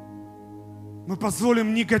 Мы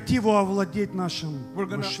позволим негативу овладеть нашим We're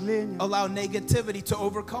going to мышлением. allow negativity to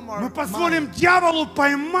overcome our Мы позволим mind. дьяволу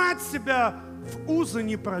поймать себя в узы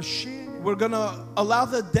непрощения. We're going to allow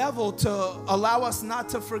the devil to allow us not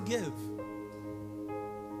to forgive.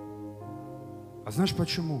 А знаешь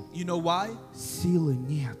почему? You know why? Силы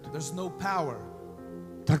нет. There's no power.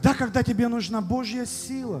 Тогда, когда тебе нужна Божья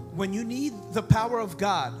сила, When you need the power of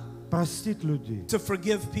God простить людей, to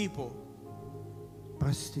forgive people,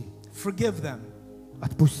 прости, forgive them.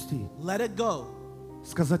 отпусти. Let it go.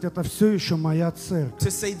 Сказать, это все еще моя церковь. To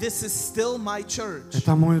say, this is still my church.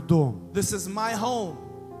 Это мой дом. This is my home.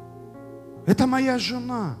 Это моя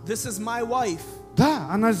жена. This is my wife. Да,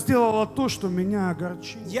 она сделала то, что меня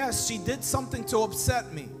огорчило. Yes, she did something to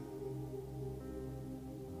upset me.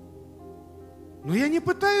 Но я не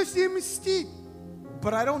пытаюсь ей мстить.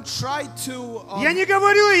 But I don't try to. Я не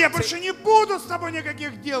говорю, я больше не буду с тобой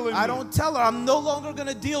никаких дел I иметь. don't tell her I'm no longer going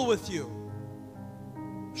to deal with you.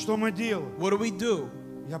 Что мы делаем? What do?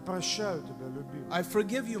 Я прощаю тебя, любимый. I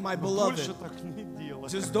forgive you, my Но больше beloved. так не делай.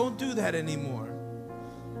 Just don't do that anymore.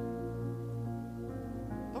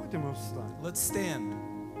 Давайте мы встанем. Let's stand.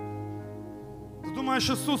 Ты думаешь,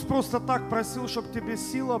 Иисус просто так просил, чтобы тебе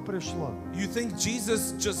сила пришла? You think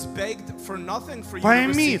Jesus just begged for nothing for you to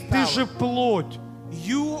Пойми, receive ты же power? плоть.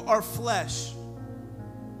 You are flesh.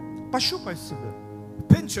 Пощупай себя.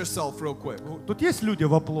 Pinch yourself real quick. Тут есть люди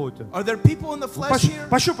во плоти. Are there people in the flesh here?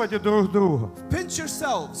 Пощупайте друг друга. Pinch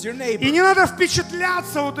yourselves, your И neighbor. не надо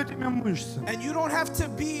впечатляться вот этими мышцами. And you don't have to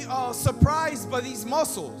be surprised by these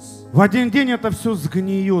muscles. В один день это все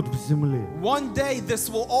сгниет в земле. One day this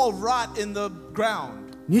will all rot in the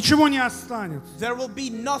ground. Ничего не останется. There will be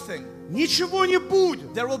nothing. Ничего не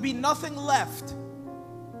будет. There will be nothing left.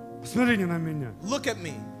 Посмотрите на меня. Look at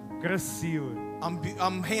me. Красивый.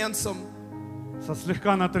 I'm handsome. Со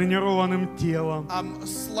слегка натренированным телом. I'm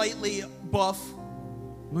slightly buff.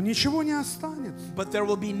 Но ничего не останется. But there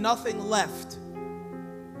will be nothing left.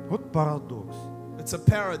 Вот парадокс. It's a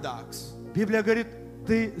paradox. Библия говорит,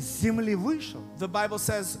 ты с земли вышел, The Bible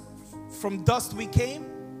says, from dust we came,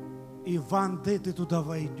 и one day ты туда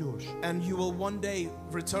войдешь. and you will one day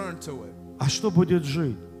return to it. А что будет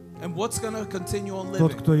жить? And what's going to continue on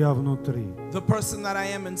Тот, living? кто я внутри. The person that I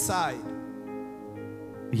am inside.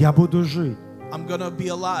 Я буду жить. I'm going to be Не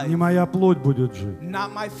alive. моя плоть будет жить.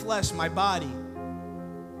 Not my flesh, my body.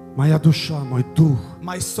 Моя душа, мой дух,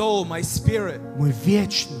 my soul, my spirit. мой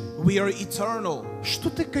вечный. We are eternal. Что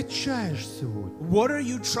ты качаешь сегодня? What are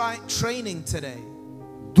you training today?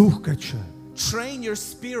 Дух качай, Train your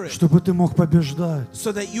spirit чтобы ты мог побеждать.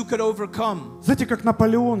 so that you could overcome. Знаете, как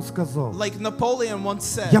Наполеон сказал, Like Napoleon once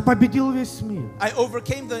said, я победил весь мир, I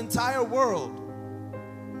overcame the entire world,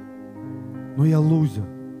 но я лузер.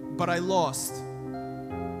 but I lost.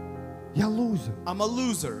 Я лузер. I'm a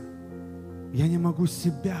loser. Я не могу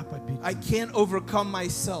себя победить. I can't overcome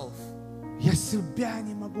myself. Я себя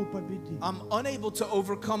не могу победить. I'm unable to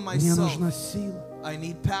overcome Мне myself. нужна сила. I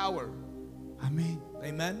need power. Аминь.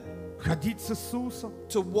 Amen. Ходить с Иисусом,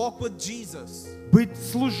 To walk with Jesus, быть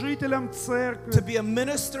служителем to церкви. be a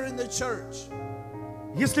minister in the church.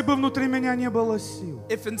 Если бы внутри меня не было сил,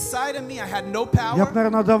 If inside of me I had no я бы, power,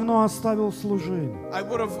 наверное, давно оставил служение. I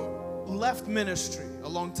would have left ministry a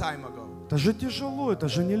long time ago. Это же тяжело, это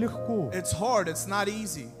же нелегко. It's hard, it's not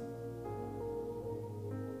easy.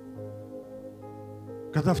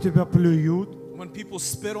 Когда в тебя плюют, When people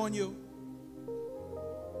spit on you,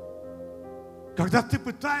 когда ты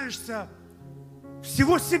пытаешься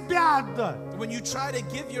всего себя отдать, when you try to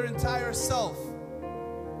give your entire self,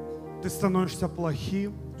 ты становишься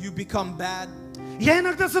плохим. you become bad. Я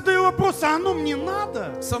иногда задаю вопрос, а оно мне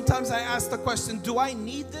надо? Sometimes I ask the question, do I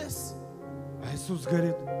need this? А Иисус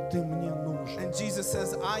говорит, ты мне нужен. And Jesus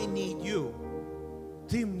says, I need you.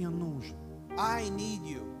 Ты мне нужен. I need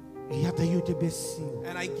you. И я даю тебе силу.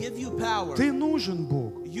 And I give you power. Ты нужен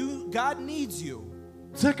Бог. God needs you.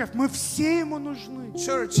 Церковь, мы все Ему нужны.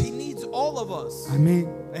 Church, He needs all of us. Аминь.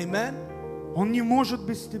 Amen? Он не может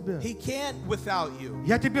без тебя. He can't without you.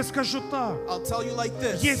 Я тебе скажу так. I'll tell you like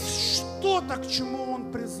this. Есть что-то, к чему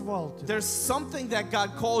Он призвал тебя. There's something that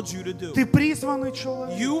God called you to do. Ты призванный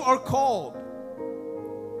человек. You are called.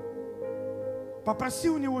 Попроси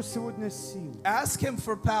у Него сегодня силу. Ask Him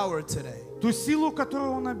for power today. Ту силу,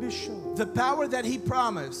 которую Он обещал. The power that He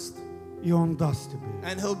promised. И Он даст тебе.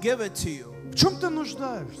 And He'll give it to you. В чем ты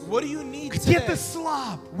нуждаешься? What do you need Где ты today?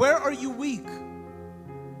 слаб? Where are you weak?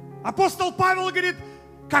 Апостол Павел говорит,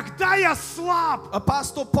 когда я слаб,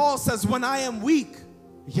 Apostle Paul says, when I am weak,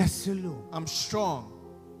 я силен. I'm strong.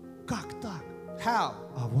 Как так? How?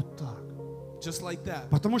 А вот так. Just like that.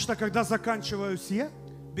 Потому что когда заканчиваюсь я,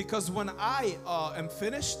 Because when I am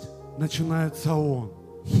finished, начинается Он.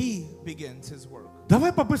 He begins His work.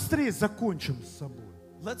 Давай побыстрее закончим с собой.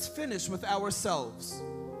 Let's finish with ourselves.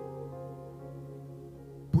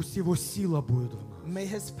 Пусть Его сила будет в нас. May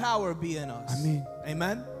His power be in us. Аминь.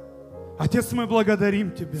 Amen. Отец, мы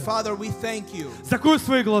благодарим Тебя. Father, we thank you. Закрой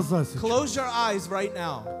свои глаза сейчас. Close your eyes right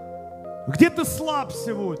now. Где ты слаб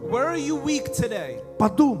сегодня? Where are you weak today?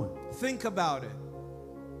 Подумай. Think about it.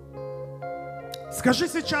 Скажи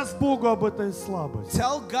сейчас Богу об этой слабости.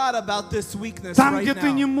 Tell God about this weakness Там, right где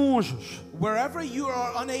ты не now. можешь. Wherever you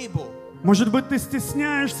are unable, Может быть, ты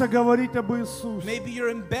стесняешься говорить об Иисусе. maybe you're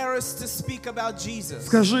embarrassed to speak about Jesus.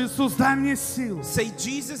 Скажи, Иисус, дай мне силу Say,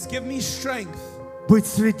 Jesus, give me strength быть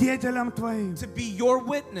свидетелем Твоим to be your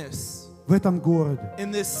witness в этом городе.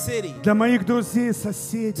 in this city, Для моих друзей,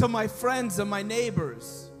 соседей. to my friends and my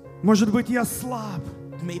neighbors. Может быть, я слаб,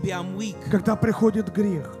 Maybe I'm weak когда приходит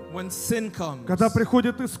грех, when sin comes, когда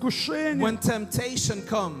приходит искушение. when temptation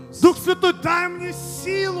comes. Дух Святой, дай мне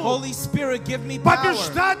силу Holy Spirit, give me power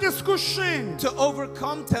побеждать искушение. to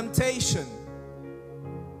overcome temptation.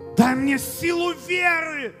 Дай мне силу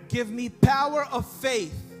веры Give me power of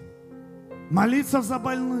faith молиться за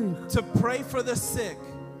больных, to pray for the sick,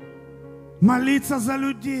 молиться за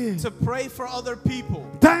людей. to pray for other people.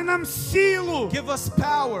 Дай нам силу Give us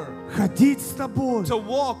power ходить с Тобой, to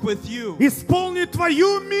walk with you, исполнить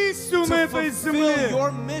Твою миссию на to этой fulfill земле,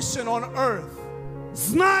 your mission on earth,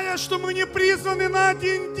 зная, что мы не призваны на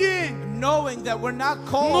один день, knowing that we're not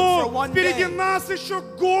called for но one впереди day, нас еще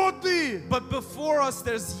годы. but before us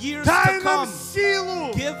there's years Дай to нам come.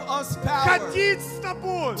 силу Give us power ходить с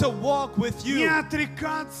Тобой, to walk with не you,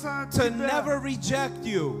 отрекаться от to Тебя, never reject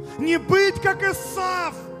you, не быть как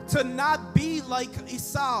Исав, to not be like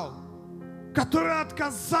Esau который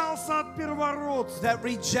отказался от первородства, that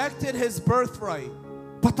rejected his birthright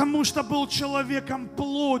потому что был человеком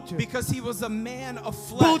плоти, because he was a man of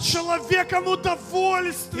был flesh. человеком He was a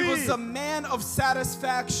удовольствий. man of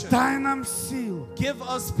satisfaction. Дай нам силу Give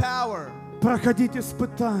us power проходить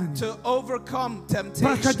испытания, to overcome temptation,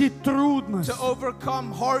 проходить трудности to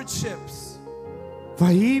overcome hardships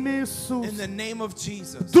во имя in Иисуса. the name of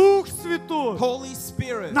Jesus. Дух Святой, Holy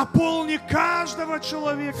Spirit, наполни каждого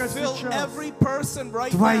человека fill сейчас every person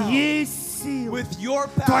right now Твоей силой, with your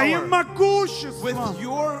Твоим power, могуществом, with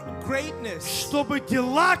your greatness, чтобы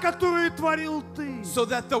дела, которые творил Ты, so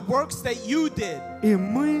that the works that you did, и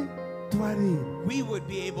мы творили we would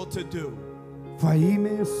be able to do. во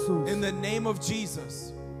имя Иисуса. In the name of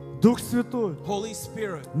Jesus, Дух Святой, Holy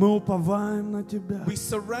Spirit, мы уповаем на Тебя. we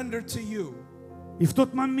surrender to you. И в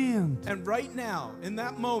тот момент, And right now, in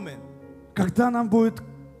that moment, когда нам будет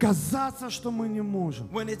казаться, что мы не можем,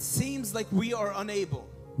 when it seems like we are unable,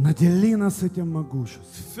 надели нас этим могуществом.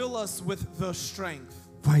 fill us with the strength.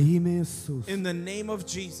 Во имя Иисуса. In the name of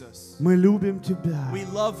Jesus, Мы любим Тебя. we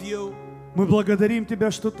love you. Мы благодарим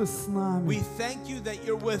Тебя, что Ты с нами. We thank you that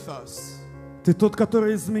you're with us. Ты тот,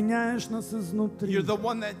 который изменяешь нас изнутри. You're the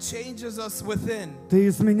one that changes us within. Ты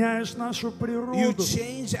изменяешь нашу You природу.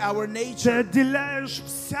 change our Ты nature. отделяешь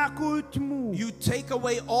всякую тьму. You take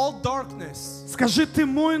away all darkness. Скажи, Ты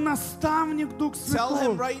мой наставник, Дух Tell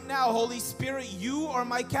him Святой. right now, Holy Spirit, you are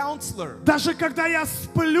my counselor. Даже когда я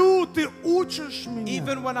сплю, Ты учишь меня.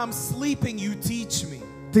 Even when I'm sleeping, you teach me.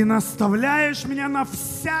 Ты наставляешь меня на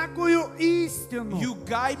всякую истину. You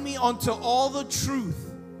guide me onto all the truth.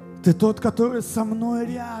 Ты тот, который со мной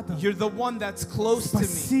рядом. You're the one that's close to me.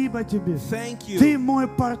 Спасибо Тебе. Thank Ты you. мой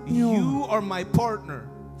партнер. You are my partner.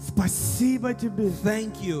 Спасибо Тебе.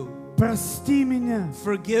 Thank you. Прости меня,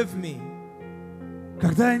 Forgive me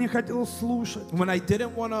когда я не хотел слушать, when I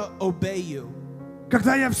didn't want to obey you,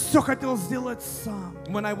 когда я все хотел сделать сам.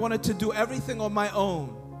 when I wanted to do everything on my own.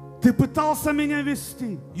 Ты пытался меня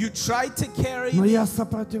вести, You tried to carry но me, я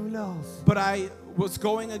сопротивлялся. but I was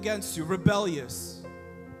going against you, rebellious.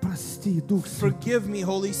 Прости, Дух Святой. Forgive me,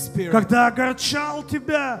 Holy Spirit, Когда огорчал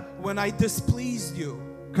Тебя, when I displeased you,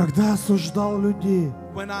 когда осуждал людей,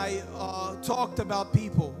 when I talked about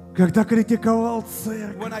people, когда критиковал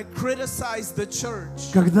церковь, when I criticized the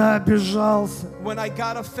church, когда обижался, when I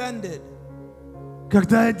got offended,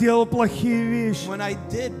 когда я делал плохие вещи. when I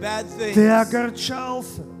did bad Ты things,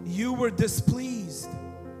 огорчался. you were displeased.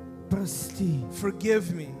 Прости.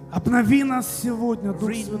 Forgive me. Обнови нас сегодня, Дух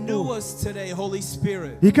Renew Святой. us today, Holy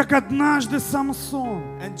Spirit. И как однажды Самсон,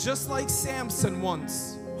 And just like Samson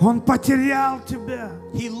once, он потерял Тебя.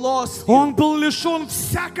 he lost Он you. был лишен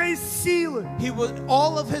всякой силы.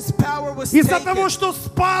 All of his power was Из-за того, taken что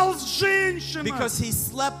спал с женщиной. because he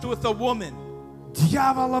slept with a woman.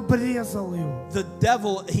 Дьявол обрезал его. The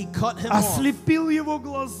devil, he cut him off. Ослепил его He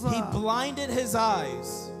глаза. blinded his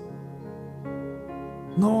eyes,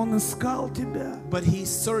 Но он искал Тебя. but he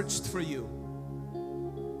searched for you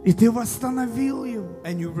И Ты восстановил его.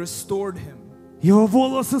 and you restored him. Его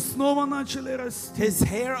волосы снова начали расти. His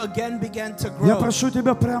hair again began to Я grow. прошу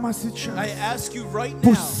Тебя прямо сейчас. I ask you right now,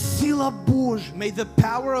 Пусть сила Божья, may the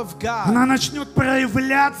power of God, она начнет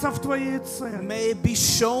проявляться в Твоей церкви. may it be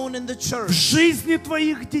shown in the В church, жизни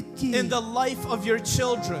Твоих in детей. the life of your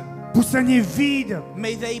children. Пусть они видят,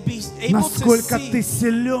 May they be able to насколько Ты see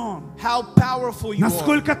силен, how powerful you are,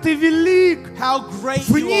 насколько Ты велик how great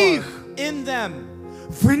в you них. are in them,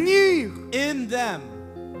 в них, in them.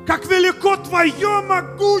 как велико Твое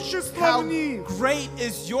могущество How в них. great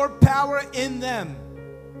is your power in them.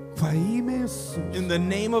 Во имя Иисуса. In the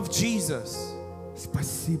name of Jesus,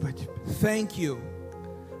 Спасибо Тебе. thank you.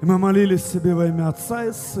 И мы молились себе во имя Отца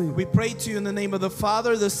и Сына We pray to you in the name of the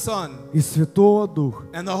Father, the Son, и Святого Духа.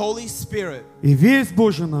 and the Holy Spirit, И весь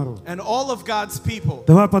Божий народ. and all of God's people.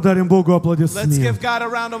 Давай подарим Богу Let's аплодисменты. give God a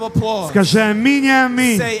round of applause. Скажи аминь,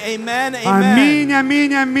 аминь. Say amen, Аминь, amen.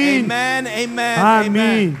 аминь, аминь. Amen, amen, Аминь.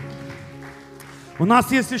 amen. У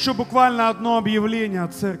нас есть еще буквально одно объявление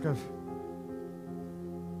от церковь.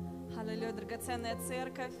 Аллилуйя, драгоценная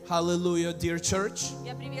церковь. Hallelujah, dear church.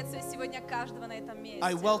 Я приветствую сегодня каждого на этом месте.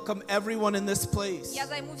 I welcome everyone in this place. Я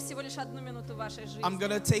займу всего лишь 1 минуту вашей жизни. I'm going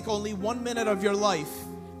to take only 1 minute of your life.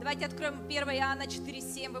 Давайте откроем 1 Иоанна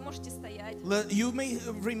 4:7. Вы можете стоять. You may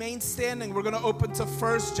remain standing. We're going to open to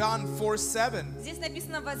 1 John 4:7. Здесь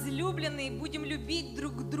написано: возлюбленные, будем любить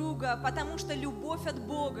друг друга, потому что любовь от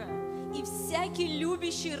Бога. И всякий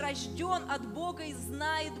любящий рожден от Бога и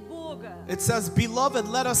знает Бога. It says, beloved,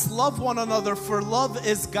 let us love one another, for love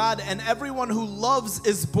is God, and everyone who loves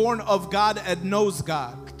is born of God and knows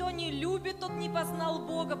God. Кто не любит, тот не познал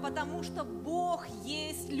Бога, потому что Бог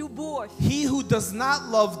есть любовь. He who does not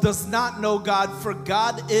love does not know God, for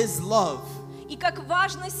God is love. И как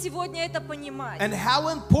важно сегодня это понимать. And how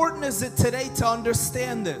important is it today to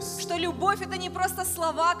understand this? Что любовь — это не просто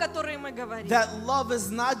слова, которые мы говорим. That love is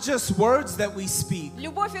not just words that we speak.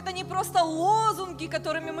 Любовь — это не просто лозунги,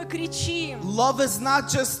 которыми мы кричим. Love is not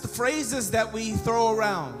just phrases that we throw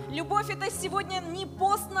around. Любовь — это сегодня не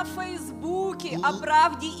пост на Фейсбуке о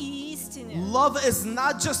правде и истине. Love is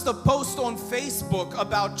not just a post on Facebook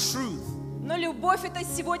about truth. Но любовь это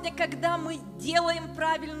сегодня, когда мы делаем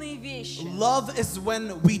правильные вещи. Love is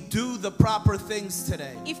when we do the proper things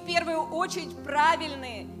today. И в первую очередь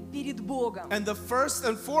правильные перед Богом. And the first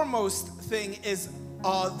and foremost thing is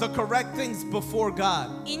the correct things before God.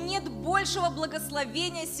 И нет большего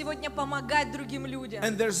благословения сегодня помогать другим людям.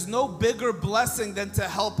 And there's no bigger blessing than to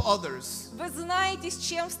help others. Вы знаете, с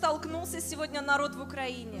чем столкнулся сегодня народ в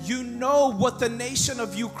Украине. You know what the nation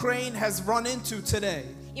of Ukraine has run into today.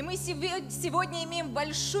 И мы сегодня имеем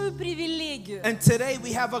большую привилегию And today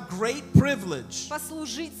we have a great privilege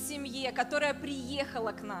послужить семье, которая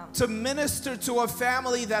приехала к нам. to minister to a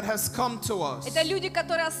family that has come to us. Это люди,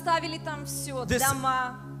 которые оставили там все,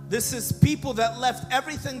 дома, This is people that left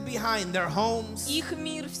everything behind, their homes, их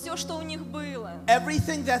мир, все, что у них было.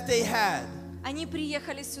 everything that they had. Они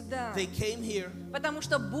приехали сюда, They came here потому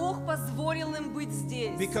что Бог позволил им быть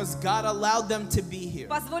здесь. because God allowed them to be here.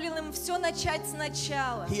 Позволил им все начать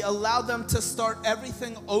сначала. He allowed them to start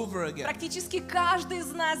everything over again. Практически каждый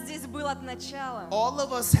из нас здесь был от начала. All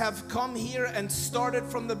of us have come here and started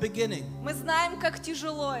from the beginning. Мы знаем, как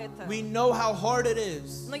тяжело это. We know how hard it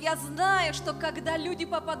is. Но я знаю, что когда люди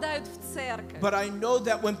попадают в церковь, But I know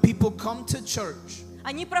that when people come to church,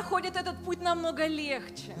 они проходят этот путь намного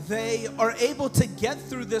легче. they are able to get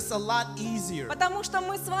through this a lot easier. Потому что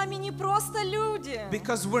мы с вами не просто люди,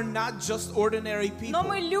 Because we're not just ordinary но people.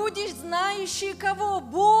 мы люди, знающие кого?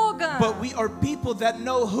 Бога. But we are people that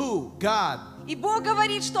know who? God. И Бог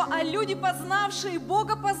говорит, что люди, познавшие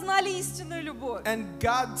Бога, познали истинную любовь. And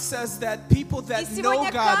God says that people И that know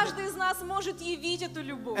сегодня God, каждый из нас может явить эту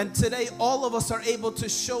любовь. and today all of us are able to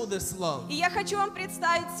show this love. И я хочу вам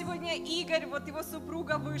представить сегодня Игорь, вот его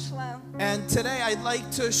супруга вышла. And today I'd like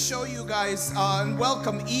to show you guys and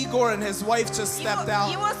welcome Igor and his wife just stepped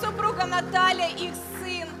out. Его супруга Наталья, их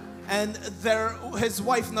сын. And his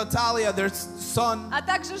wife Natalia, their son. А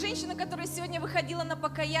также женщина, которая сегодня выходила на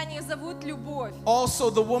покаяние, зовут Любовь. Also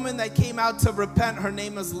the woman that came out to repent, her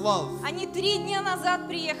name is Love. Они 3 дня назад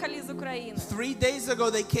приехали из Украины. 3 days ago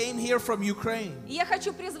they came here from Ukraine. И я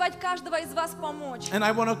хочу призвать каждого из вас помочь. And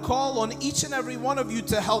I want to call on each and every one of you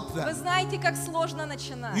to help Вы them. знаете, как сложно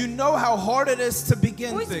начинать. You know how hard it is to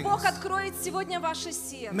begin Пусть things. Бог откроет сегодня ваше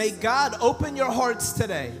сердце. May God open your hearts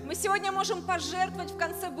today. Мы сегодня можем пожертвовать. В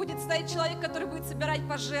конце будет стоять человек, который будет собирать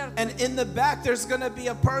пожертвования. And in the back there's going to be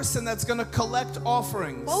a person that's going to collect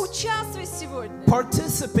offerings. Поучаствуй сегодня.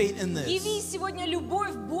 Participate in this. Яви сегодня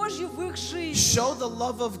любовь Божью в их жизни. Show the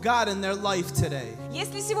love of God in their life today.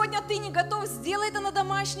 Если сегодня ты не готов, сделай это на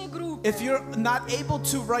домашней группе. If you're not able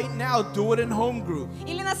to right now, do it in home group.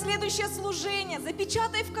 Или на следующее служение.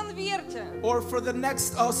 Запечатай в конверте. Or for the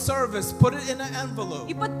next service, put it in an envelope.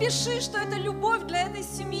 И подпиши, что это любовь для этой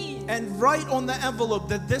семьи. And write on the envelope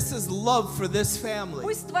that this is love for this family.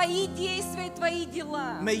 Пусть твои действия и твои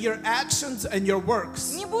дела May your actions and your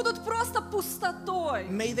works, не будут просто пустотой,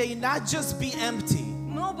 may they not just be empty,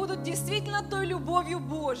 но будут действительно той любовью but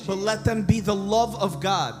Божьей, let them be the love of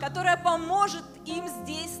God которая поможет им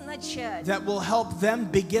здесь начать that will help them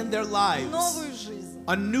begin their lives, новую жизнь.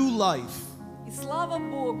 a new life. И слава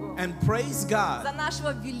Богу And praise за God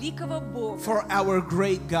нашего великого Бога, for our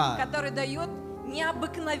great God который дает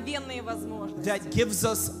необыкновенные возможности that gives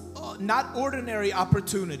us not ordinary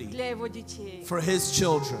opportunity для Его детей. for His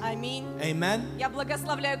children. Аминь. Amen. Я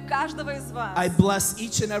благословляю каждого из вас. I bless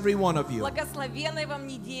each and every one of you. Благословенной вам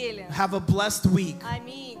недели. Have a blessed week.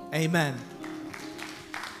 Аминь. Amen.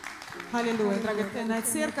 Аллилуйя, драгоценная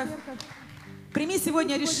церковь. Прими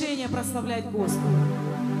сегодня решение прославлять Господа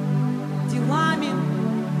делами,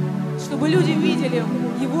 чтобы люди видели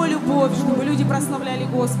Его любовь, чтобы люди прославляли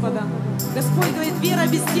Господа. Господь говорит, вера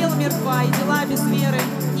без дел мертва, и дела без веры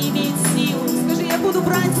не имеют силы. Скажи, я буду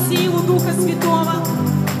брать силу Духа Святого,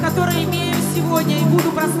 которую имею сегодня, и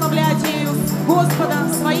буду прославлять ею Господа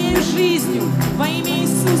своей жизнью во имя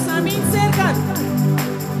Иисуса. Аминь, церковь.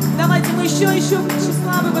 Давайте мы еще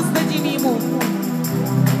славы воздадим Ему.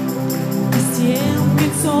 С тем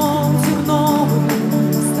лицом